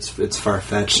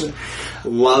far-fetched.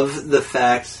 Love the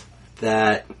fact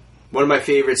that one of my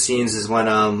favorite scenes is when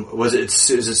is it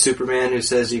Superman who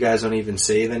says you guys don't even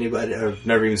save anybody, or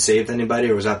never even saved anybody,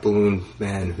 or was that Balloon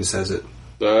Man who says it?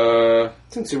 I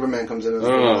think Superman comes in as the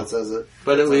one that says it.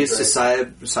 But at least the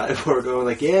Cyborg going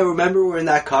like, yeah, remember we're in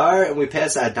that car and we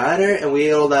passed that diner and we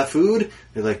ate all that food?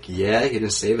 They're like, yeah, you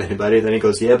didn't save anybody. Then he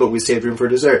goes, yeah, but we saved room for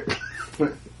dessert.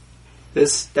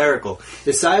 Hysterical.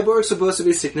 Is Cyborg supposed to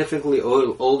be significantly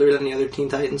older than the other Teen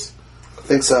Titans? I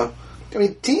think so. I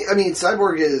mean,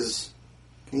 Cyborg is...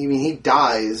 he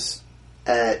dies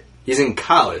at... He's in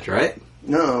college, right?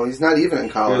 No, he's not even in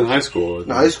college. In high school. In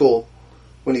high school,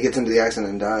 when he gets into the accident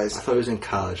and dies. I thought he was in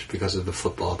college because of the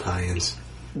football tie-ins.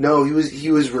 No,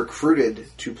 he was recruited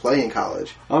to play in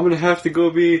college. I'm going to have to go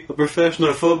be a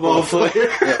professional football player.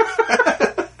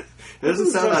 Yeah. It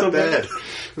doesn't sound that bad.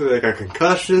 They got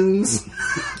concussions.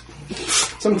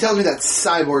 Something tells me that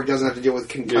Cyborg doesn't have to deal with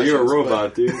Yeah, concussions. you're a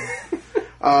robot, dude.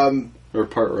 Or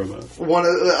part robot.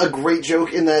 A great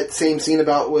joke in that same scene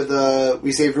about with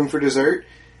we save room for dessert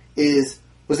is,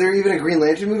 was there even a Green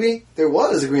Lantern movie? There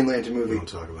was a Green Lantern movie. We don't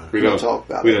talk about it. We don't talk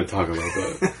about We it. didn't talk about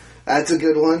that. That's a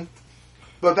good one.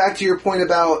 But back to your point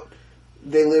about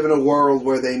they live in a world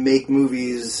where they make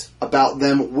movies about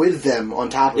them with them on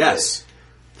top of Yes.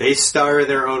 They star in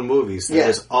their own movies. That Yeah.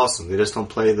 is awesome. They just don't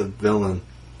play the villain.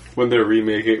 When they're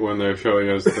remaking, when they're showing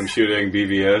us them shooting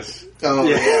BVS, it. Oh,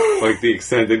 Yeah. yeah. like the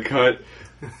extended cut.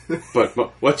 But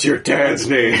what's your dad's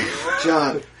name?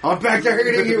 John, I'm back to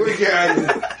hurting you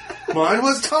again. Mine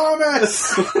was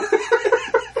Thomas.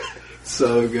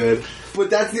 So good. But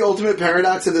that's the ultimate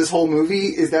paradox of this whole movie,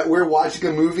 is that we're watching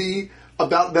a movie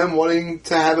about them wanting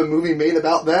to have a movie made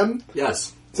about them.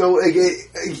 Yes. So like,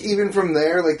 even from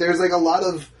there, like there's like a lot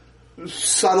of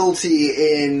subtlety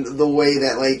in the way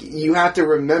that like you have to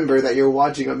remember that you're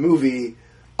watching a movie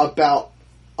about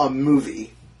a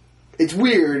movie. It's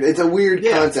weird. It's a weird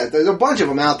concept. There's a bunch of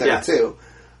them out there too,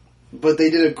 but they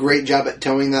did a great job at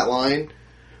towing that line.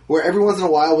 Where every once in a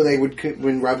while,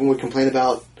 when Robin would complain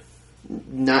about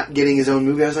not getting his own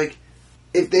movie, I was like,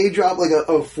 if they drop like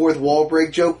a fourth wall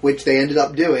break joke, which they ended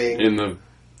up doing, In the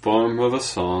form of a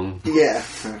song. yeah,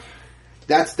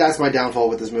 that's my downfall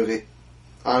with this movie.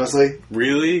 Honestly,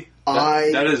 Really?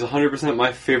 That is 100%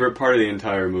 my favorite part of the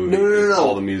entire movie. No.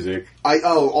 All the music. you're The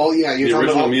talking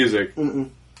original about music.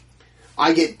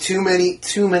 I get too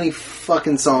many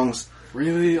fucking songs.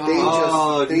 Really?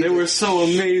 They They were so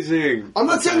amazing. I'm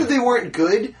not saying that they weren't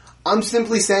good. I'm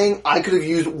simply saying I could have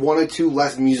used one or two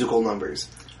less musical numbers.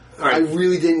 right. I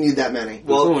really didn't need that many.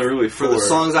 Well, only really for the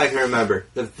songs I can remember,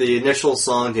 the initial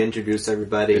song to introduce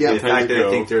everybody, Yeah. the fact that I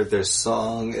think their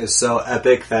song is so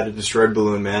epic that it destroyed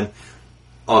Balloon Man,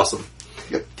 awesome.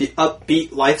 Yep. The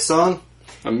upbeat life song,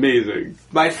 amazing.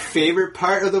 my favorite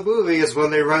part of the movie is when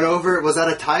they run over. Was that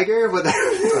a tiger?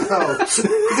 Oh, it's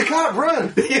a cop,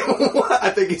 run!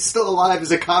 I think he's still alive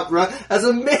as a cop run. That's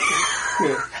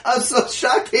amazing. I'm so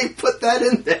shocked they put that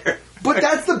in there. But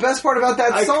that's the best part about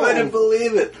that song. I couldn't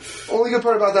believe it. Only good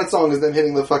part about that song is them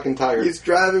hitting the fucking tiger. He's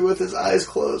driving with his eyes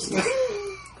closed. In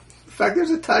fact,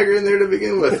 there's a tiger in there to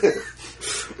begin with.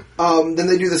 Then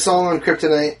they do the song on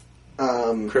Kryptonite.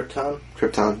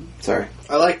 Krypton. Sorry.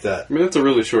 I like that. I mean, that's a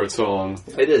really short song.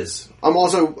 It is. I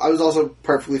was also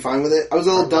perfectly fine with it. I was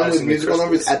a little done with Rising the musical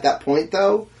numbers Crystals. at that point,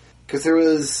 though,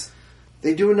 because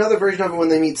they do another version of it when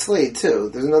they meet Slade too.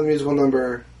 There's another musical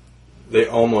number. They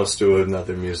almost do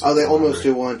another music. Oh, they almost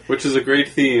do one. Which is a great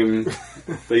theme.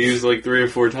 They use like 3 or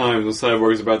 4 times when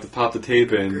Cyborg's about to pop the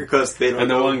tape in. Because they don't And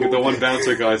know the one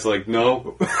bouncer guy's like,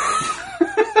 no.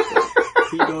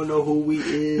 He don't know who we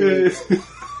is.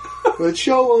 Let's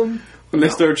show them. When they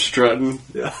start strutting,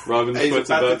 Yeah. Robin's He's foot's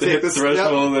about to about to take hit the the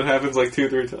threshold and it happens like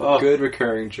 2-3 times. Oh. Good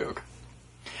recurring joke.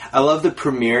 I love the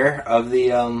premiere of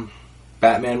the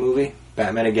Batman movie.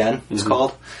 Batman Again, it's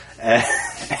called.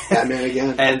 Batman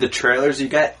Again. And the trailers you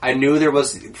got, I knew there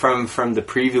was, from the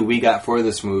preview we got for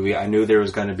this movie, I knew there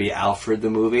was going to be Alfred the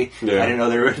movie. Yeah. I didn't know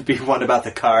there would be one about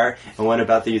the car and one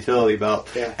about the utility belt.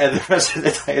 Yeah. And the rest of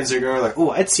the Titans are going like, oh,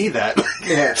 I'd see that.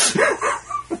 Yeah.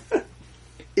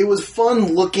 It was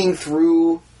fun looking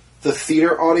through the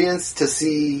theater audience to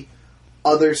see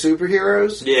other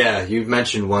superheroes. Yeah, you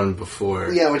mentioned one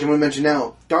before. Yeah, which I'm going to mention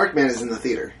now. Darkman is in the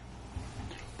theater.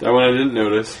 That one I didn't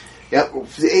notice. Yep.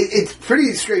 It's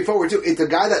pretty straightforward, too. It's a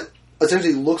guy that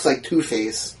essentially looks like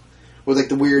Two-Face with, like,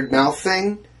 the weird mouth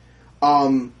thing.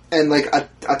 And, like, a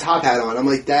top hat on. I'm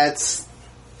like, that's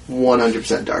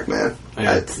 100% Darkman.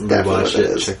 That's definitely what Watch it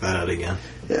it. is. Check that out again.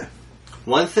 Yeah.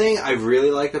 One thing I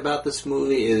really like about this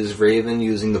movie is Raven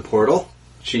using the portal.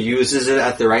 She uses it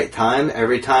at the right time.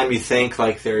 Every time you think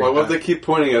like they're... Why would they keep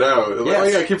pointing it out?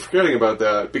 Yes. I keep forgetting about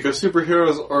that. Because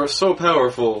superheroes are so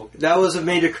powerful. That was a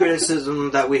major criticism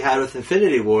that we had with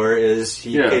Infinity War, is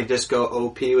he Yeah. could just go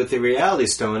OP with the Reality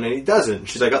Stone, and he doesn't.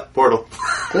 She's like, oh, portal.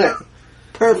 Yeah.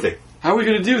 Perfect. How are we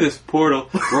going to do this? Portal.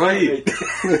 Right.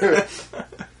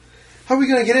 How are we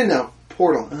going to get in now?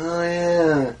 Portal. Oh,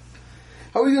 yeah.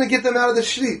 How are we going to get them out of the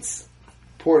streets?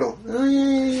 Portal. Oh,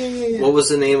 yeah. What was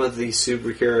the name of the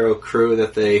superhero crew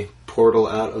that they portal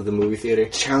out of the movie theater?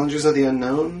 Challengers of the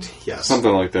Unknown? Yes.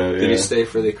 Something like that, Did yeah. you stay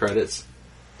for the credits?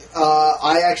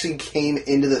 I actually came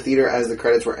into the theater as the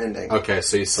credits were ending. Okay,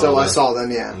 so you saw So I them. saw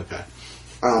them, yeah. Okay.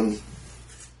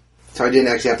 So I didn't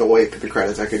actually have to wait for the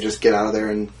credits. I could just get out of there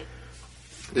and...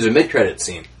 There's a mid-credit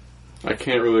scene. I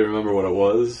can't really remember what it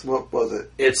was. What was it?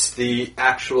 It's the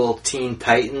actual Teen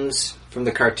Titans from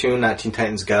the cartoon, not Teen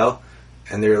Titans Go.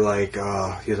 And they're like,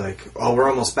 he's like, oh, we're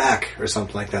almost back, or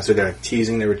something like that. So they're like,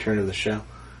 teasing the return of the show.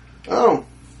 Oh,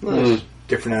 nice.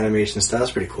 Different animation style.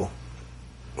 It's pretty cool.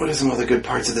 What are some other good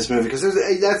parts of this movie? Because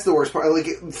that's the worst part.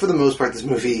 Like, for the most part, this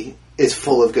movie is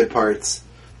full of good parts.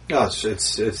 No,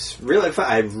 it's really fun.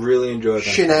 I really enjoyed that.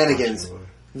 Shenanigans.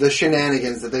 The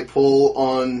shenanigans that they pull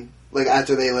on, like,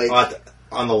 after they, like...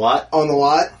 On the lot? On the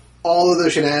lot. All of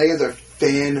those shenanigans are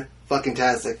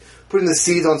fan-fucking-tastic. Putting the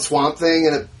seeds on Swamp Thing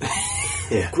and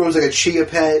it grows like a chia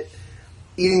pet.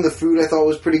 Eating the food I thought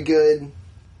was pretty good.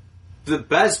 The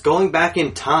best, going back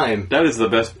in time. That is the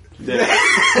best.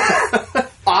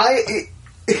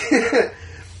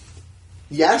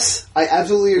 Yes, I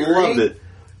absolutely agree. Loved it.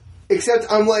 Except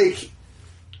I'm like,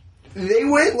 they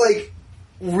went like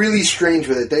really strange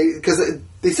with it. Because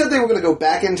they said they were going to go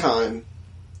back in time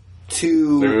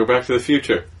to... They're going to go Back to the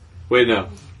Future. Wait, no.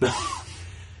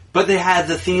 But they had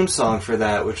the theme song for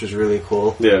that, which was really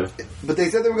cool. Yeah. But they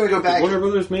said they were going to go back... Did Warner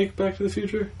Brothers make Back to the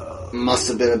Future? Must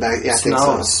have been a back... Yeah, I think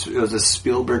No, so. it was a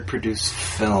Spielberg-produced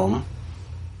film.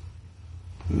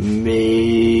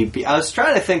 Maybe. I was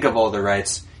trying to think of all the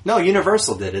rights. No,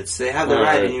 Universal did it. They have the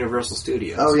right in Universal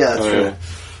Studios. Oh, yeah, that's true. Yeah.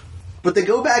 But they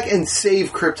go back and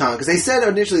save Krypton. Because they said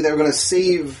initially they were going to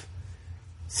save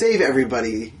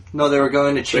everybody. No, they were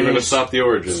going to change... They're going to stop the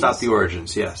origins. Stop the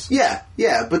origins, yes. Yeah,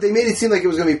 but they made it seem like it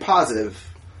was going to be positive.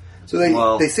 So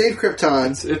they save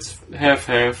Krypton. It's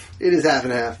half-half. It is half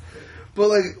and half. But,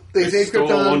 like, they save stole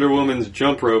Krypton. Wonder Woman's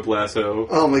jump rope lasso.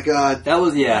 Oh, my God. That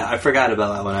was, I forgot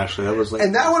about that one, actually. That was like...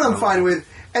 And that one I'm fine with.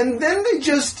 And then they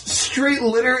just straight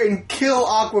litter and kill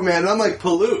Aquaman. And I'm like,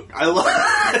 Pollute. I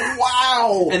love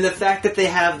wow. And the fact that they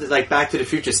have, like, Back to the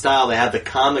Future style, they have the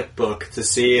comic book to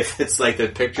see if it's, like, the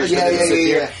pictures Yeah, that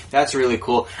disappear. yeah. That's really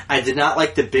cool. I did not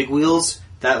like the big wheels,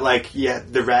 that, like,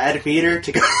 the rad meter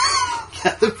to go...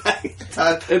 I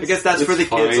guess that's for the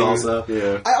kids also.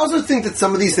 Yeah. I also think that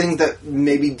some of these things that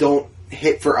maybe don't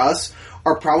hit for us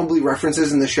are probably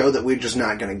references in the show that we're just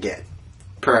not going to get.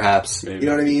 Perhaps. Maybe. You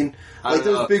know what I mean? I Like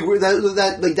don't those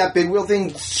know. big that big wheel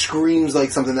thing screams like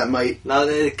something that might. No,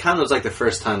 it kind of was like the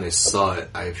first time they saw it,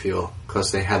 I feel.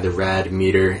 Because they had the rad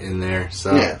meter in there,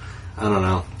 so... Yeah. I don't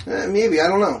know. Maybe, I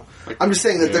don't know. I'm just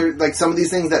saying that they're like some of these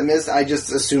things that missed. I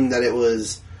just assumed that it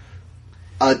was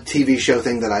a TV show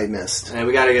thing that I missed. And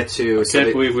we gotta get to...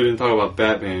 Can't believe we didn't talk about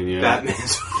Batman yet.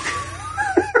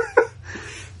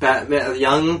 Batman.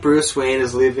 Young Bruce Wayne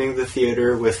is leaving the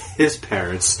theater with his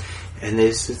parents, and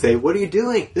they say, "What are you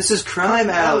doing? This is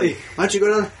Crime Alley. Why don't you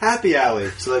go down Happy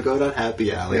Alley?" So they go down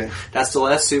Happy Alley. Yeah. That's the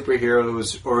last superhero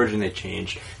whose origin they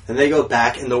changed. Then they go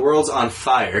back, and the world's on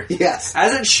fire. Yes,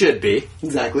 As it should be.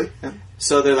 exactly. Yeah.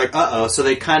 So they're like, uh-oh. So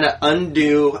they kind of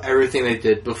undo everything they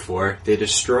did before. They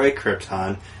destroy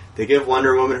Krypton. They give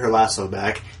Wonder Woman her lasso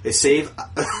back. They save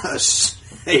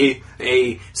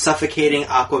a suffocating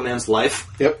Aquaman's life.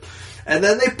 Yep. And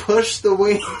then they push the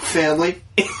Wayne family,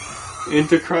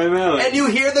 Into Crime Alley. and you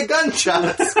hear the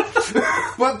gunshots.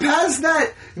 But past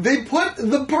that, they put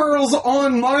the pearls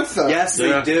on Martha. Yes,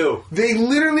 Yeah. they do. They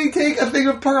literally take a thing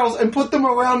of pearls and put them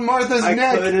around Martha's I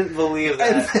neck couldn't believe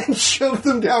and that. then shove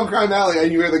them down Crime Alley,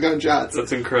 and you hear the gunshots.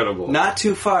 That's incredible. Not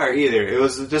too far either. It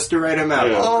was just the right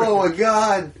amount. Yeah. Oh my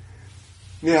god.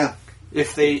 Yeah.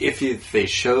 If they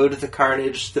showed the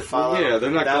carnage to follow, Yeah,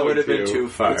 they're not that going would have been to. too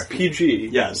far. It's PG.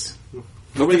 Yes.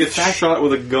 Nobody gets shot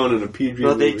with a gun in a PG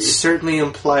Well, movie. they certainly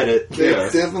implied it. They Yeah.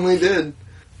 definitely did.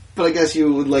 But I guess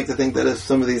you would like to think that if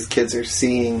some of these kids are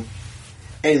seeing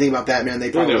anything about Batman, they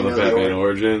They probably know the Batman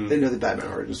origin. They know the Batman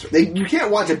origin story. You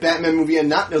can't watch a Batman movie and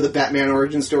not know the Batman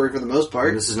origin story for the most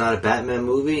part. This is not a Batman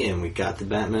movie, and we got the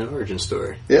Batman origin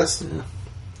story. Yes.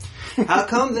 How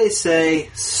come they say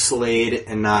Slade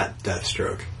and not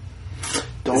Deathstroke?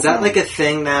 Don't Is that know. like a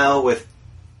thing now with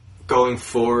going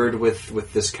forward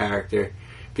with this character?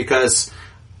 Because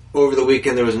over the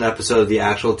weekend there was an episode of the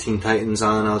actual Teen Titans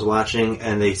on I was watching,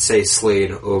 and they say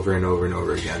Slade over and over and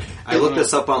over again. I looked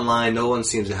this up online. No one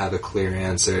seems to have a clear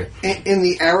answer. In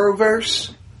the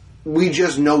Arrowverse, we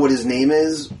just know what his name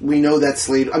is. We know that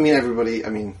Slade...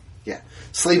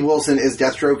 Slade Wilson is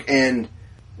Deathstroke, and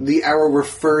the Arrow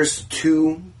refers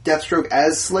to Deathstroke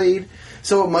as Slade,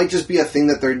 so it might just be a thing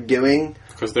that they're doing.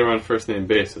 Because they're on first name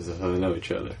basis, that's how they know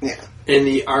each other. Yeah. In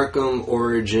the Arkham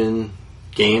Origin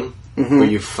game, where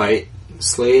you fight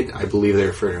Slade, I believe they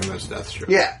refer to him as Deathstroke.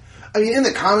 Yeah. I mean, in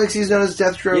the comics, he's known as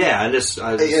Deathstroke. Yeah, I just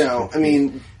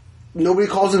Nobody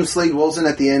calls him Slade Wilson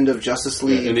at the end of Justice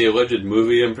League. In the alleged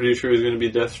movie, I'm pretty sure he's going to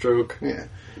be Deathstroke. Yeah.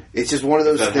 It's just one of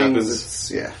those That things. happens. It's,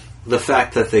 yeah. The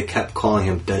fact that they kept calling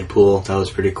him Deadpool, that was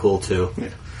pretty cool too.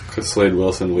 Because Slade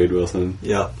Wilson, Wade Wilson.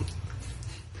 Yep.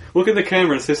 Look at the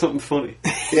camera and say something funny.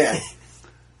 Yeah.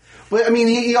 But, I mean,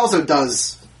 he also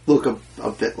does look a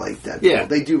bit like Deadpool. Yeah.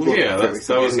 They do look Yeah, very that was He's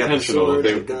got the intentional. sword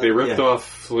They, and the gun, they ripped yeah.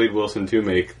 off Slade Wilson to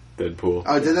make Deadpool.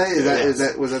 Oh, did they?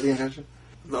 Yeah. Was that the intention?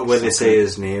 When they say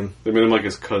his name, They made him like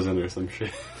his cousin or some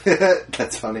shit.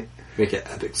 That's funny. make it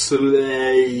epic.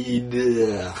 Slade.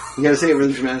 You gotta say it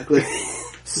really dramatically.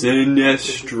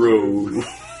 Sinestro.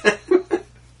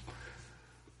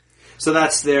 So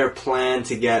that's their plan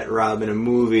to get Robin a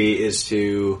movie, is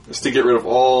to... Just to get rid of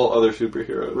all other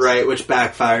superheroes. Right, which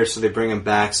backfires, so they bring him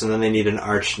back, so then they need an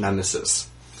arch nemesis.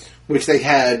 Which they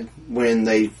had when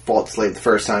they fought Slade the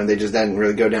first time. They just didn't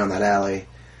really go down that alley.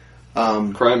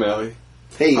 Crime Alley.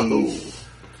 Hey. Oh.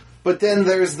 But then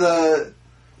there's the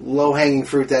low-hanging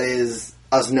fruit that is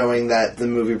us knowing that the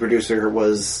movie producer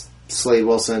was Slade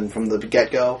Wilson from the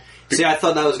get-go. See, I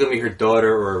thought that was going to be her daughter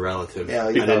or a relative. Yeah,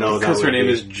 I didn't know that Because her would name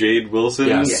be. is Jade Wilson.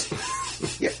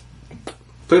 Yes. Yeah.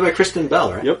 Played by Kristen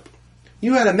Bell, right? Yep.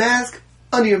 You had a mask?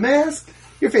 Under your mask?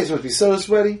 Your face must be so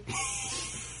sweaty.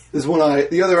 There's one eye.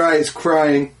 The other eye is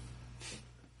crying.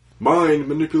 Mind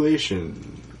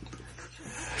manipulation.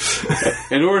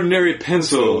 An ordinary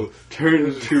pencil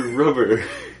turned into rubber.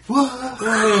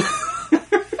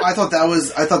 I thought that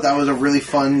was a really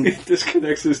fun... He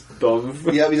disconnects his thumb.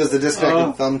 Yeah, he does the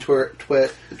disconnected thumb trick.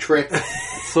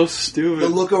 So stupid. The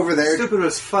look over there. Stupid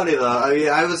was funny though. I mean,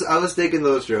 I was digging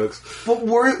those jokes. But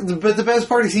the best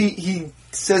part is he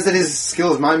says that his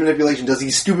skill is mind manipulation, does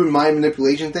these stupid mind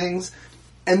manipulation things,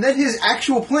 and then his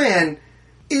actual plan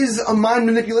is a mind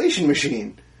manipulation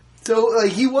machine. So,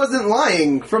 like, he wasn't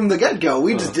lying from the get-go.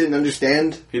 We just didn't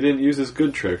understand. He didn't use his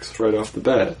good tricks right off the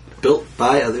bat. Built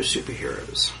by other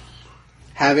superheroes.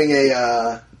 Having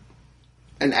an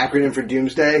acronym for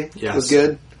Doomsday was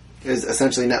good. Is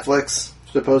essentially Netflix,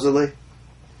 supposedly.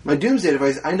 My Doomsday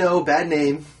device, I know, bad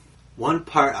name. One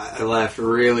part I laughed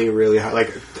really, really hard.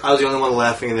 Like, I was the only one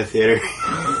laughing in the theater.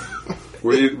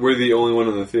 Were you the only one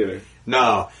in the theater?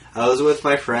 No, I was with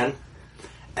my friend,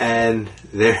 and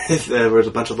there was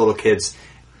a bunch of little kids.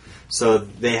 So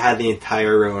they had the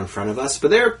entire row in front of us, but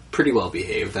they were pretty well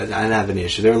behaved. I didn't have any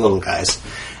issue. They were little guys.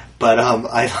 But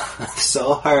I laughed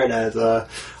so hard at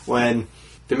when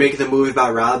they're making the movie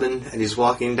about Robin, and he's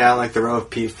walking down like the row of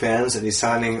Pete fans, and he's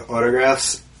signing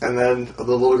autographs. And then the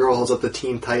little girl holds up the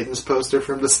Teen Titans poster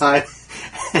from the side,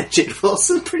 and Jade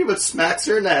Wilson pretty much smacks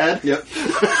her in the head. Yep.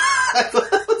 I thought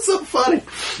that was so funny.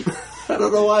 I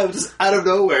don't know why. It was just out of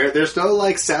nowhere. There's no,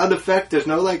 like, sound effect. There's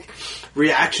no, like,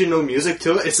 reaction, no music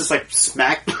to it. It's just, like,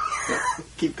 smack.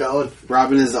 Keep going.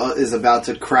 Robin is about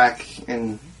to crack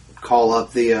and call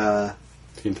up the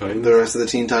Teen Titans? the rest of the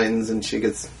Teen Titans, and she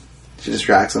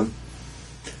distracts them.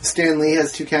 Stan Lee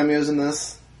has 2 cameos in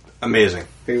this. Amazing.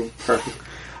 Perfect.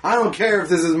 I don't care if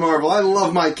this is Marvel. I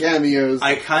love my cameos.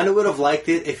 I kind of would have liked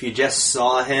it if you just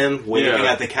saw him waving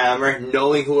at the camera,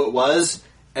 knowing who it was,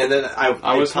 and then I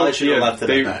probably should have left it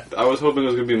at that. I was hoping it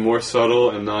was going to be more subtle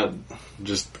and not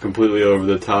just completely over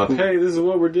the top. Hey, this is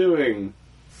what we're doing.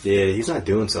 Yeah, he's not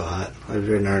doing so hot. I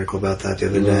read an article about that the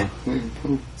other day.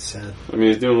 Sad. I mean,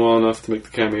 he's doing well enough to make the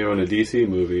cameo in a DC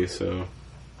movie, so...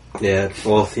 Yeah,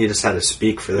 well, he just had to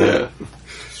speak for that. Yeah.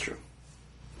 It's true.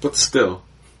 But still.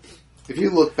 If you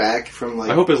look back from,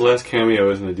 like... I hope his last cameo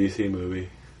is in a DC movie.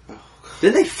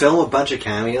 Didn't they film a bunch of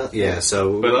cameos? Yeah,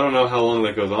 so... But I don't know how long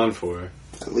that goes on for.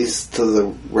 At least to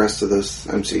the rest of this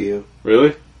MCU.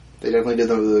 Really? They definitely did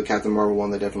the Captain Marvel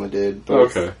one. They definitely did.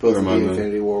 Both of the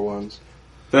Infinity War ones.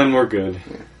 Then we're good.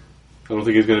 Yeah. I don't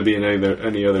think he's going to be in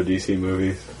any other DC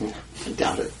movies. Yeah, I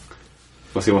doubt it.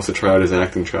 Unless he wants to try out his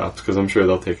acting chops, because I'm sure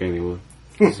they'll take anyone.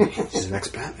 He's the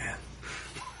next Batman.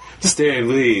 Stan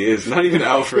Lee is not even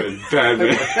Alfred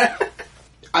Batman.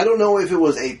 I don't know if it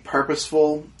was a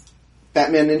purposeful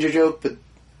Batman Ninja joke, but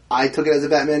I took it as a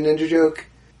Batman Ninja joke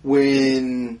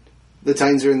when the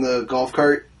Titans are in the golf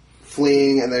cart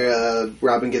fleeing and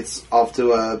Robin gets off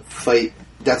to fight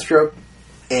Deathstroke,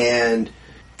 and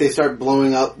they start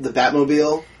blowing up the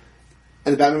Batmobile,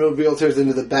 and the Batmobile turns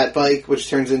into the Batbike, which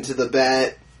turns into the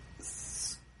Bat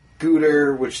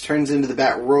Scooter, which turns into the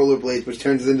Bat Rollerblade, which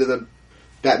turns into the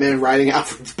Batman riding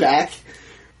Alfred's back.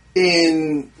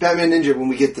 In Batman Ninja, when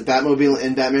we get the Batmobile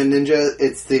in Batman Ninja,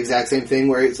 it's the exact same thing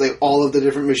where it's like all of the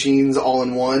different machines all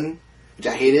in one, which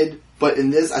I hated. But in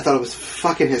this, I thought it was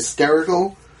fucking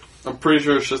hysterical. I'm pretty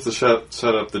sure it's just to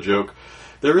set up the joke.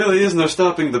 There really is no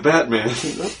stopping the Batman.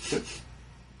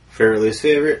 Favorite, least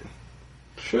favorite?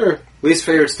 Sure. Least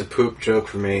favorite's the poop joke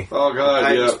for me. Oh god,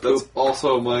 I yeah, just that's poop.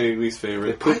 also my least favorite.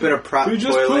 They poop in a prop We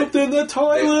just toilet. pooped in the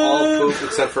toilet! They all poop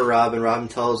except for Robin. Robin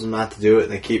tells them not to do it,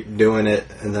 and they keep doing it,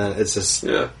 and then it's just...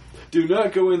 Yeah. Do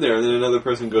not go in there, and then another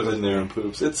person goes in there and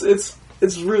poops. It's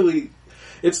really...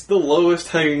 It's the lowest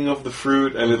hanging of the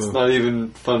fruit, and it's not even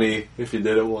funny if you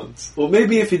did it once. Well,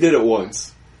 maybe if you did it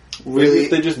once. Really? Maybe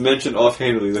if they just mentioned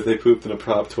offhandedly that they pooped in a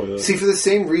prop toilet. See, for the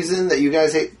same reason that you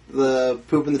guys hate the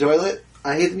poop in the toilet,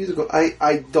 I hate the musical.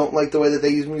 I don't like the way that they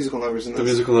use musical numbers in this. The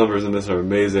musical numbers in this are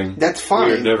amazing. That's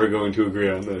fine. We are never going to agree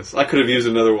on this. I could have used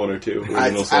another one or two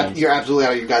original songs. You're absolutely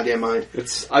out of your goddamn mind.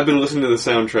 I've been listening to the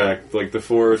soundtrack, like the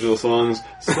 4 original songs,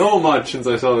 so much since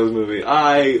I saw this movie.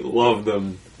 I love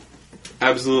them.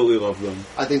 Absolutely love them.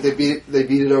 I think they beat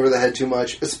it over the head too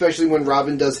much, especially when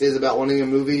Robin does his about wanting a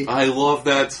movie. I love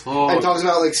that song. And talks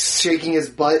about like shaking his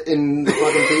butt in the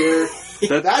fucking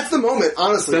theater. That's the moment,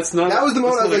 honestly. That was the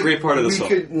moment. I was like, a great part of the song.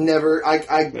 We could never.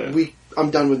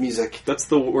 I'm done with music. That's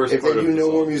the worst if part they of do the no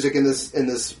song. more music in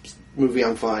this movie,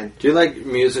 I'm fine. Do you like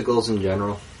musicals in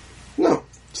general? No.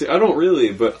 See, I don't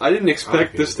really, but I didn't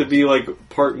expect this to be like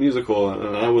part musical,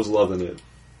 and I was loving it.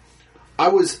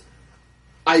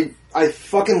 I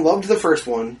fucking loved the first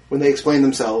one when they explained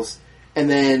themselves, and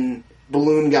then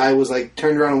Balloon Guy was like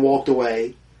turned around and walked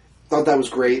away. Thought that was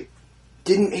great.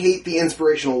 Didn't hate the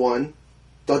inspirational one.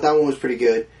 Thought that one was pretty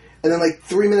good. And then like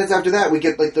 3 minutes after that, we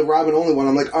get like the Robin only one.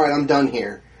 I'm like, all right, I'm done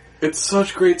here. It's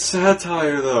such great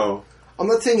satire, though. I'm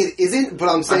not saying it isn't, but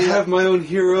I'm saying I have my own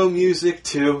hero music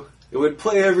too. It would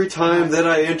play every time that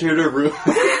I entered a room.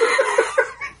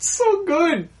 It's so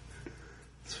good.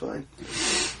 It's fine.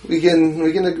 We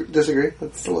can disagree.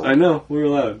 That's the law. I know, we're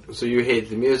allowed. So you hate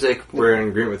the music, we're in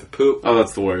agreement with the poop. Oh,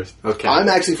 that's the worst. Okay. I'm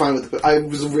actually fine with it. I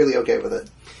was really okay with it.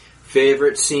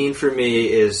 Favorite scene for me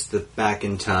is the back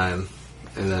in time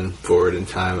and then forward in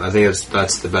time. I think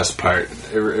that's the best part.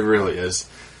 It really is.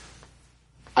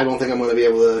 I don't think I'm going to be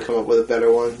able to come up with a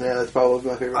better one. Yeah, that's probably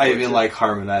my favorite. I even like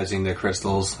harmonizing the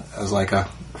crystals as like a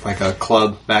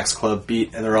club, Max Club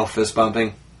beat, and they're all fist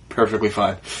bumping. Perfectly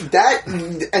fine.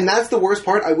 That's the worst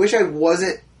part. I wish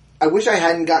I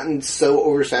hadn't gotten so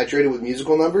oversaturated with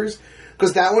musical numbers,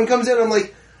 because that one comes in, I'm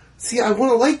like, see, I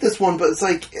want to like this one, but it's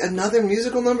like, another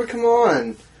musical number? Come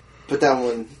on. But that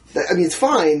one, it's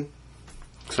fine.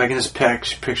 So I can just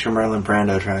picture Marlon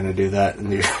Brando trying to do that in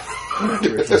the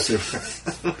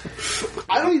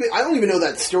I don't even know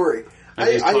that story.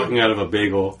 He's talking out of a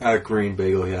bagel. A green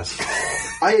bagel, yes.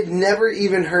 I had never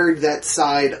even heard that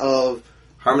side of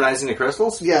harmonizing the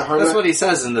crystals. Yeah, that's what he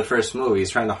says in the first movie. He's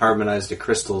trying to harmonize the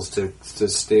crystals to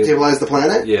stabilize the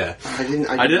planet. Yeah,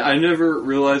 I never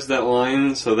realized that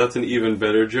line, so that's an even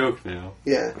better joke now.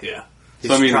 Yeah.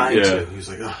 He's trying to. He's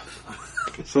like, oh.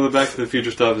 So the Back to the Future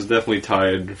stuff is definitely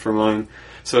tied for mine.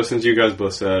 So since you guys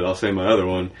both said it, I'll say my other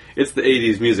one. It's the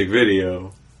 80s music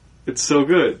video. It's so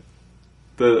good.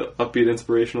 The upbeat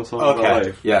inspirational song about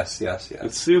life. Yes.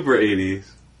 It's super 80s.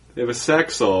 They have a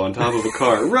sax solo on top of a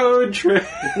car. Road trip!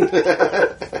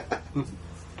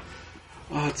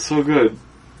 Oh, it's so good.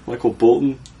 Michael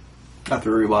Bolton. I have to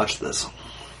rewatch this.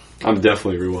 I'm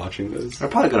definitely rewatching this. I'm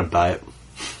probably going to buy it.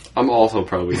 I'm also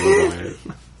probably going to buy it.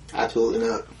 Absolutely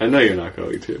not. I know you're not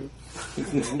going to.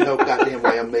 No goddamn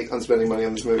way I'm spending money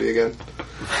on this movie again.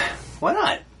 Why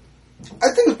not? I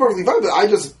think it's perfectly fine, but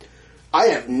I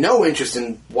have no interest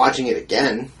in watching it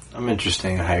again. I'm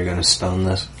interested in how you're going to stone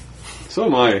this. So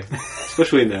am I.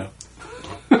 Especially now.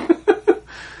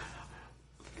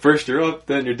 First you're up,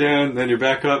 then you're down, then you're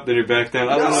back up, then you're back down.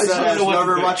 That's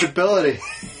number watchability.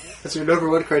 That's your number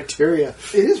one criteria.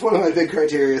 It is one of my big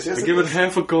criteria. Yes, I give it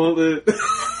half a gauntlet.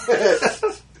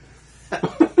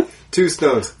 2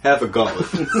 stones, half a gauntlet.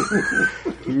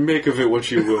 Make of it what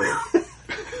you will.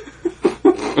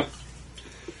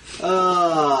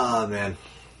 Oh, man.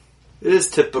 It is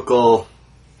typical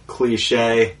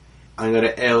cliche. I'm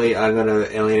gonna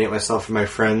alienate myself from my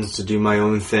friends to do my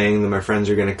own thing. Then my friends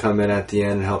are gonna come in at the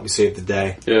end and help me save the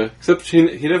day. Yeah, except he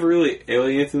never really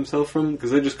alienates himself from them, because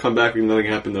they just come back and nothing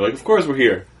happened. They're like, "Of course we're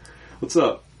here. What's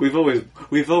up? We've always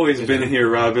been here,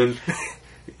 Robin,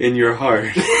 in your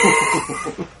heart."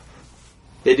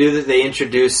 They do that. They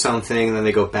introduce something, and then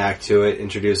they go back to it,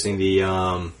 introducing the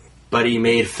Buddy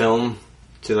made film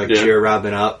to cheer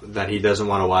Robin up that he doesn't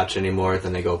want to watch anymore.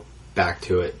 Then they go back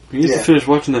to it. You need to finish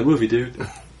watching that movie, dude.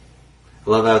 I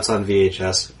love how it's on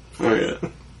VHS. Oh yeah,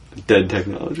 dead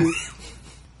technology.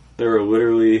 There were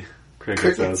literally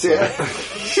crickets outside. Yeah.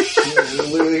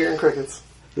 Literally hearing crickets.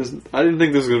 I didn't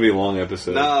think this was going to be a long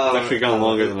episode. No, it's actually gone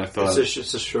longer than I thought.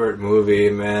 It's a short movie,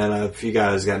 man. If you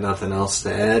guys got nothing else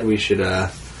to add, we should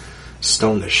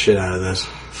stone the shit out of this.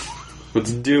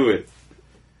 Let's do it.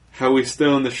 How we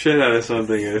stone the shit out of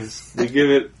something is we give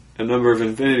it a number of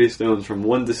infinity stones from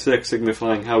 1 to 6,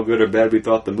 signifying how good or bad we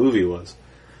thought the movie was.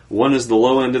 1 is the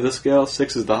low end of the scale,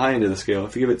 6 is the high end of the scale.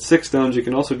 If you give it 6 stones, you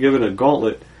can also give it a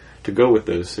gauntlet to go with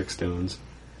those 6 stones.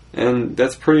 And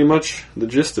that's pretty much the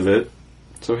gist of it.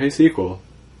 So, hey, sequel,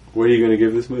 what are you going to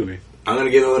give this movie? I'm going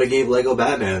to give it what I gave Lego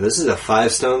Batman. This is a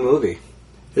 5-stone movie.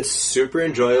 It's super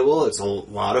enjoyable. It's a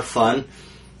lot of fun.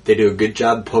 They do a good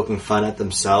job poking fun at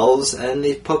themselves, and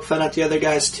they poke fun at the other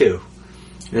guys, too.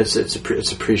 It's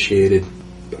appreciated.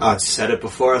 I've said it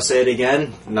before, I'll say it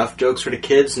again. Enough jokes for the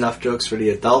kids, enough jokes for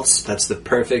the adults. That's the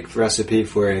perfect recipe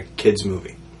for a kids'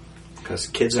 movie. Because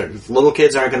little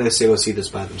kids aren't going to go see this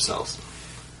by themselves.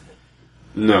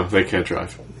 No, they can't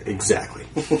drive. Exactly.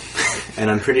 And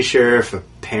I'm pretty sure if a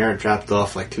parent dropped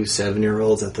off 2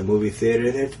 7-year-olds at the movie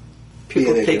theater,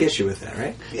 people would take issue with that,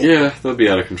 right? Yeah, they'll be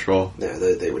out of control. Yeah,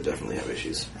 they would definitely have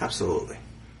issues. Absolutely.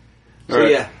 All So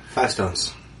right. yeah, 5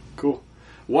 stones. Cool.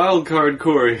 Wild card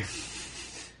Corey.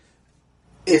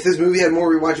 If this movie had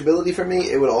more rewatchability for me,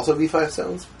 it would also be 5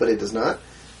 stones, but it does not.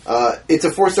 It's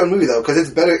a 4-stone movie though, because it's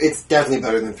better. It's definitely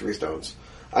better than 3 stones.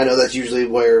 I know that's usually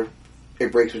where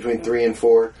it breaks between 3 and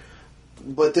 4,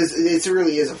 but it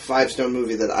really is a 5-stone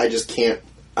movie that I just can't.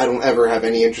 I don't ever have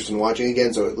any interest in watching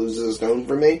again, so it loses a stone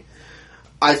for me.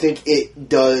 I think it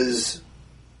does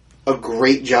a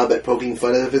great job at poking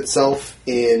fun of itself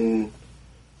in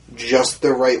just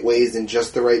the right ways and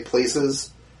just the right places.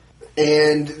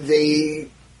 And they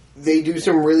do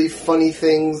some really funny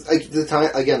things. Like the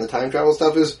time travel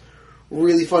stuff is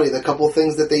really funny. The couple of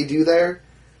things that they do there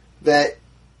that,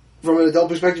 from an adult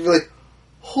perspective, you're like,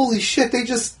 holy shit, they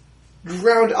just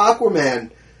drowned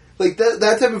Aquaman. Like,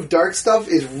 that type of dark stuff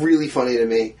is really funny to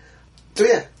me. So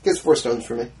yeah, it gets 4 stones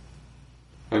for me.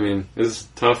 I mean, it's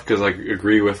tough because I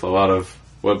agree with a lot of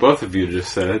what both of you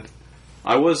just said.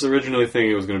 I was originally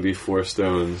thinking it was going to be 4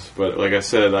 stones, but like I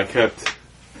said, I kept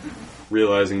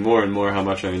realizing more and more how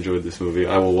much I enjoyed this movie.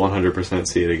 I will 100%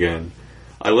 see it again.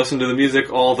 I listen to the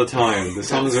music all the time. The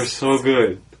songs are so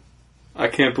good. I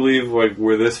can't believe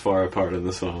we're this far apart in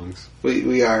the songs.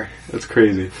 We are. That's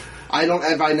crazy. If I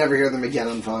never hear them again,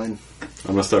 I'm fine. I'm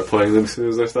going to start playing them as soon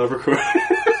as I stop recording.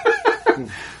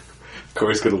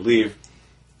 Corey's going to leave.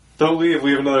 Don't leave,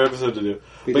 we have another episode to do.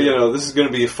 This is going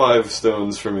to be 5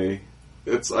 stones for me.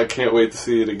 I can't wait to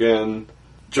see it again.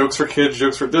 Jokes for kids,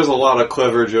 there's a lot of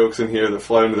clever jokes in here that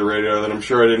fly under the radar that I'm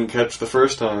sure I didn't catch the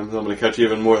first time. I'm going to catch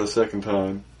even more the second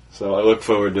time. So I look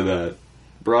forward to that.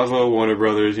 Bravo, Warner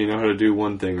Brothers, you know how to do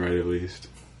one thing right at least.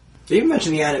 They even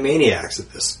mentioned the Animaniacs in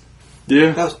this.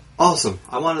 Yeah. That was awesome.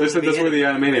 I wanted They said that's where the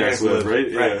Animaniacs live,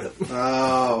 right? Right. Yeah.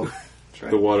 Oh. That's right.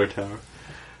 The water tower.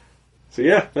 So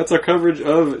yeah, that's our coverage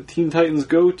of Teen Titans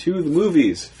Go to the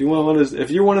Movies. If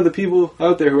you're one of the people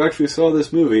out there who actually saw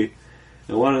this movie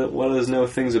and want to let us know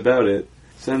things about it,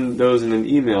 send those in an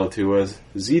email to us,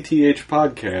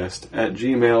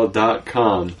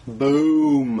 zthpodcast@gmail.com.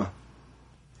 Boom.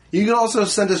 You can also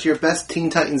send us your best Teen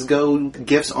Titans Go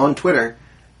gifts on Twitter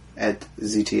at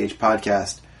ZTH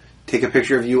Podcast. Take a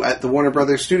picture of you at the Warner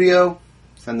Brothers studio.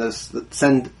 Send those to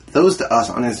us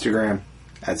on Instagram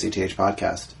at ZTH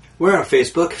Podcast. We're on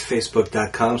Facebook,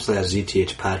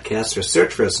 facebook.com/ZTH Podcast, or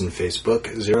search for us on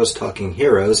Facebook, Zeros Talking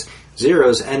Heroes,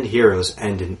 Zeros and Heroes,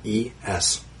 and an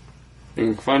ES. You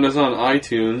can find us on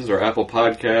iTunes or Apple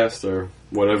Podcasts or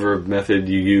whatever method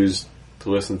you use to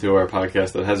listen to our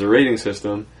podcast that has a rating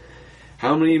system.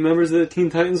 How many members of the Teen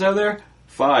Titans are there?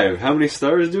 5. How many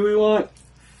stars do we want?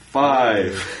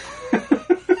 5.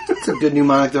 It's a good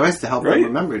mnemonic device to help them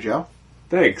remember, Joe.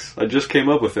 Thanks. I just came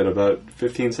up with it about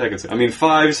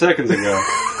 5 seconds ago.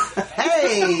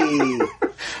 Hey!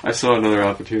 I saw another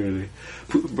opportunity.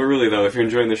 But really, though, if you're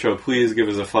enjoying the show, please give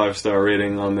us a 5-star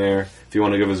rating on there. If you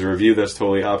want to give us a review, that's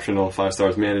totally optional. 5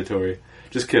 stars mandatory.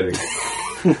 Just kidding.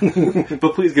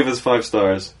 But please give us 5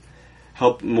 stars.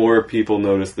 Help more people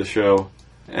notice the show.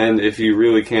 And if you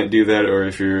really can't do that, or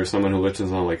if you're someone who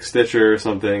listens on like Stitcher or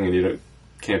something, and you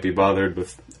can't be bothered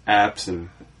with apps and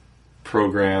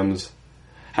programs,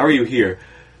 how are you here?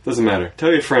 Doesn't matter.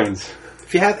 Tell your friends.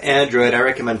 If you have Android, I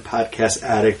recommend Podcast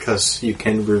Addict because you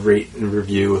can rate and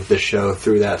review the show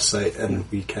through that site, and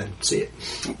we can see it.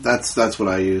 That's what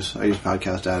I use. I use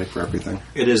Podcast Addict for everything.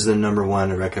 It is the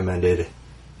 #1 recommended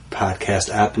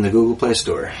podcast app in the Google Play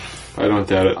Store. I don't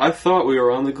doubt it. I thought we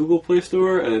were on the Google Play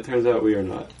Store, and it turns out we are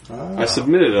not. Oh. I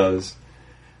submitted us.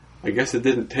 I guess it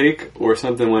didn't take, or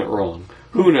something went wrong.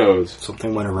 Who knows?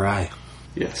 Something went awry.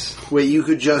 Yes. Wait, you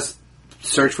could just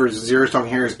search for Zeros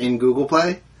Talking Heroes in Google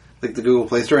Play? Like the Google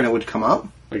Play Store, and it would come up?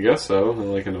 I guess so,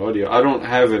 and like an audio. I don't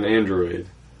have an Android.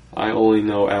 I only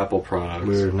know Apple products.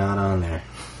 We're not on there.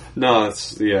 No, I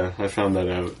found that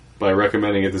out by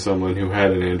recommending it to someone who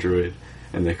had an Android,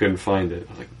 and they couldn't find it. I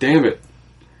was like, damn it.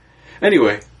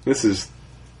 Anyway, this is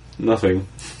nothing.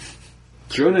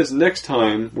 Join us next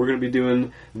time. We're going to be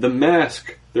doing The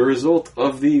Mask, the result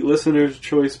of the Listener's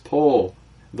Choice poll.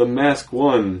 The Mask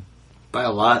won. By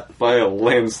a lot. By a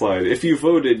landslide. If you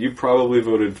voted, you probably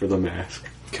voted for The Mask.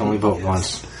 Can only vote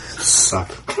once.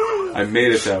 Suck. I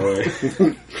made it that way.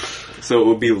 So it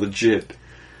would be legit.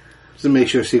 Just to make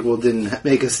sure sequel didn't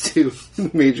make us to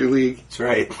Major League. That's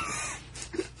right.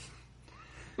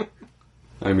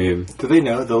 I mean... Do they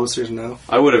know? The listeners know?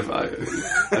 I would have...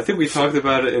 I think we talked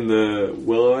about it in the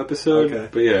Willow episode. Okay.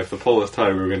 But yeah, if the poll is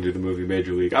tied, we were going to do the movie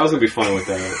Major League. I was going to be fine with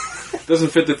that. Doesn't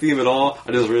fit the theme at all.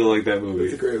 I just really like that movie.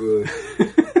 It's a great movie.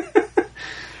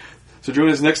 So join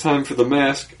us next time for The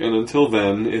Mask, and until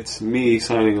then, it's me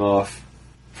signing off.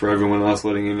 For everyone else,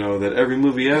 letting you know that every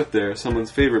movie out there is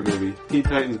someone's favorite movie. Teen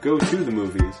Titans Go to the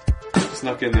Movies.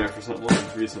 Snuck in there for something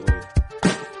recently.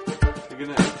 Good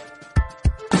night.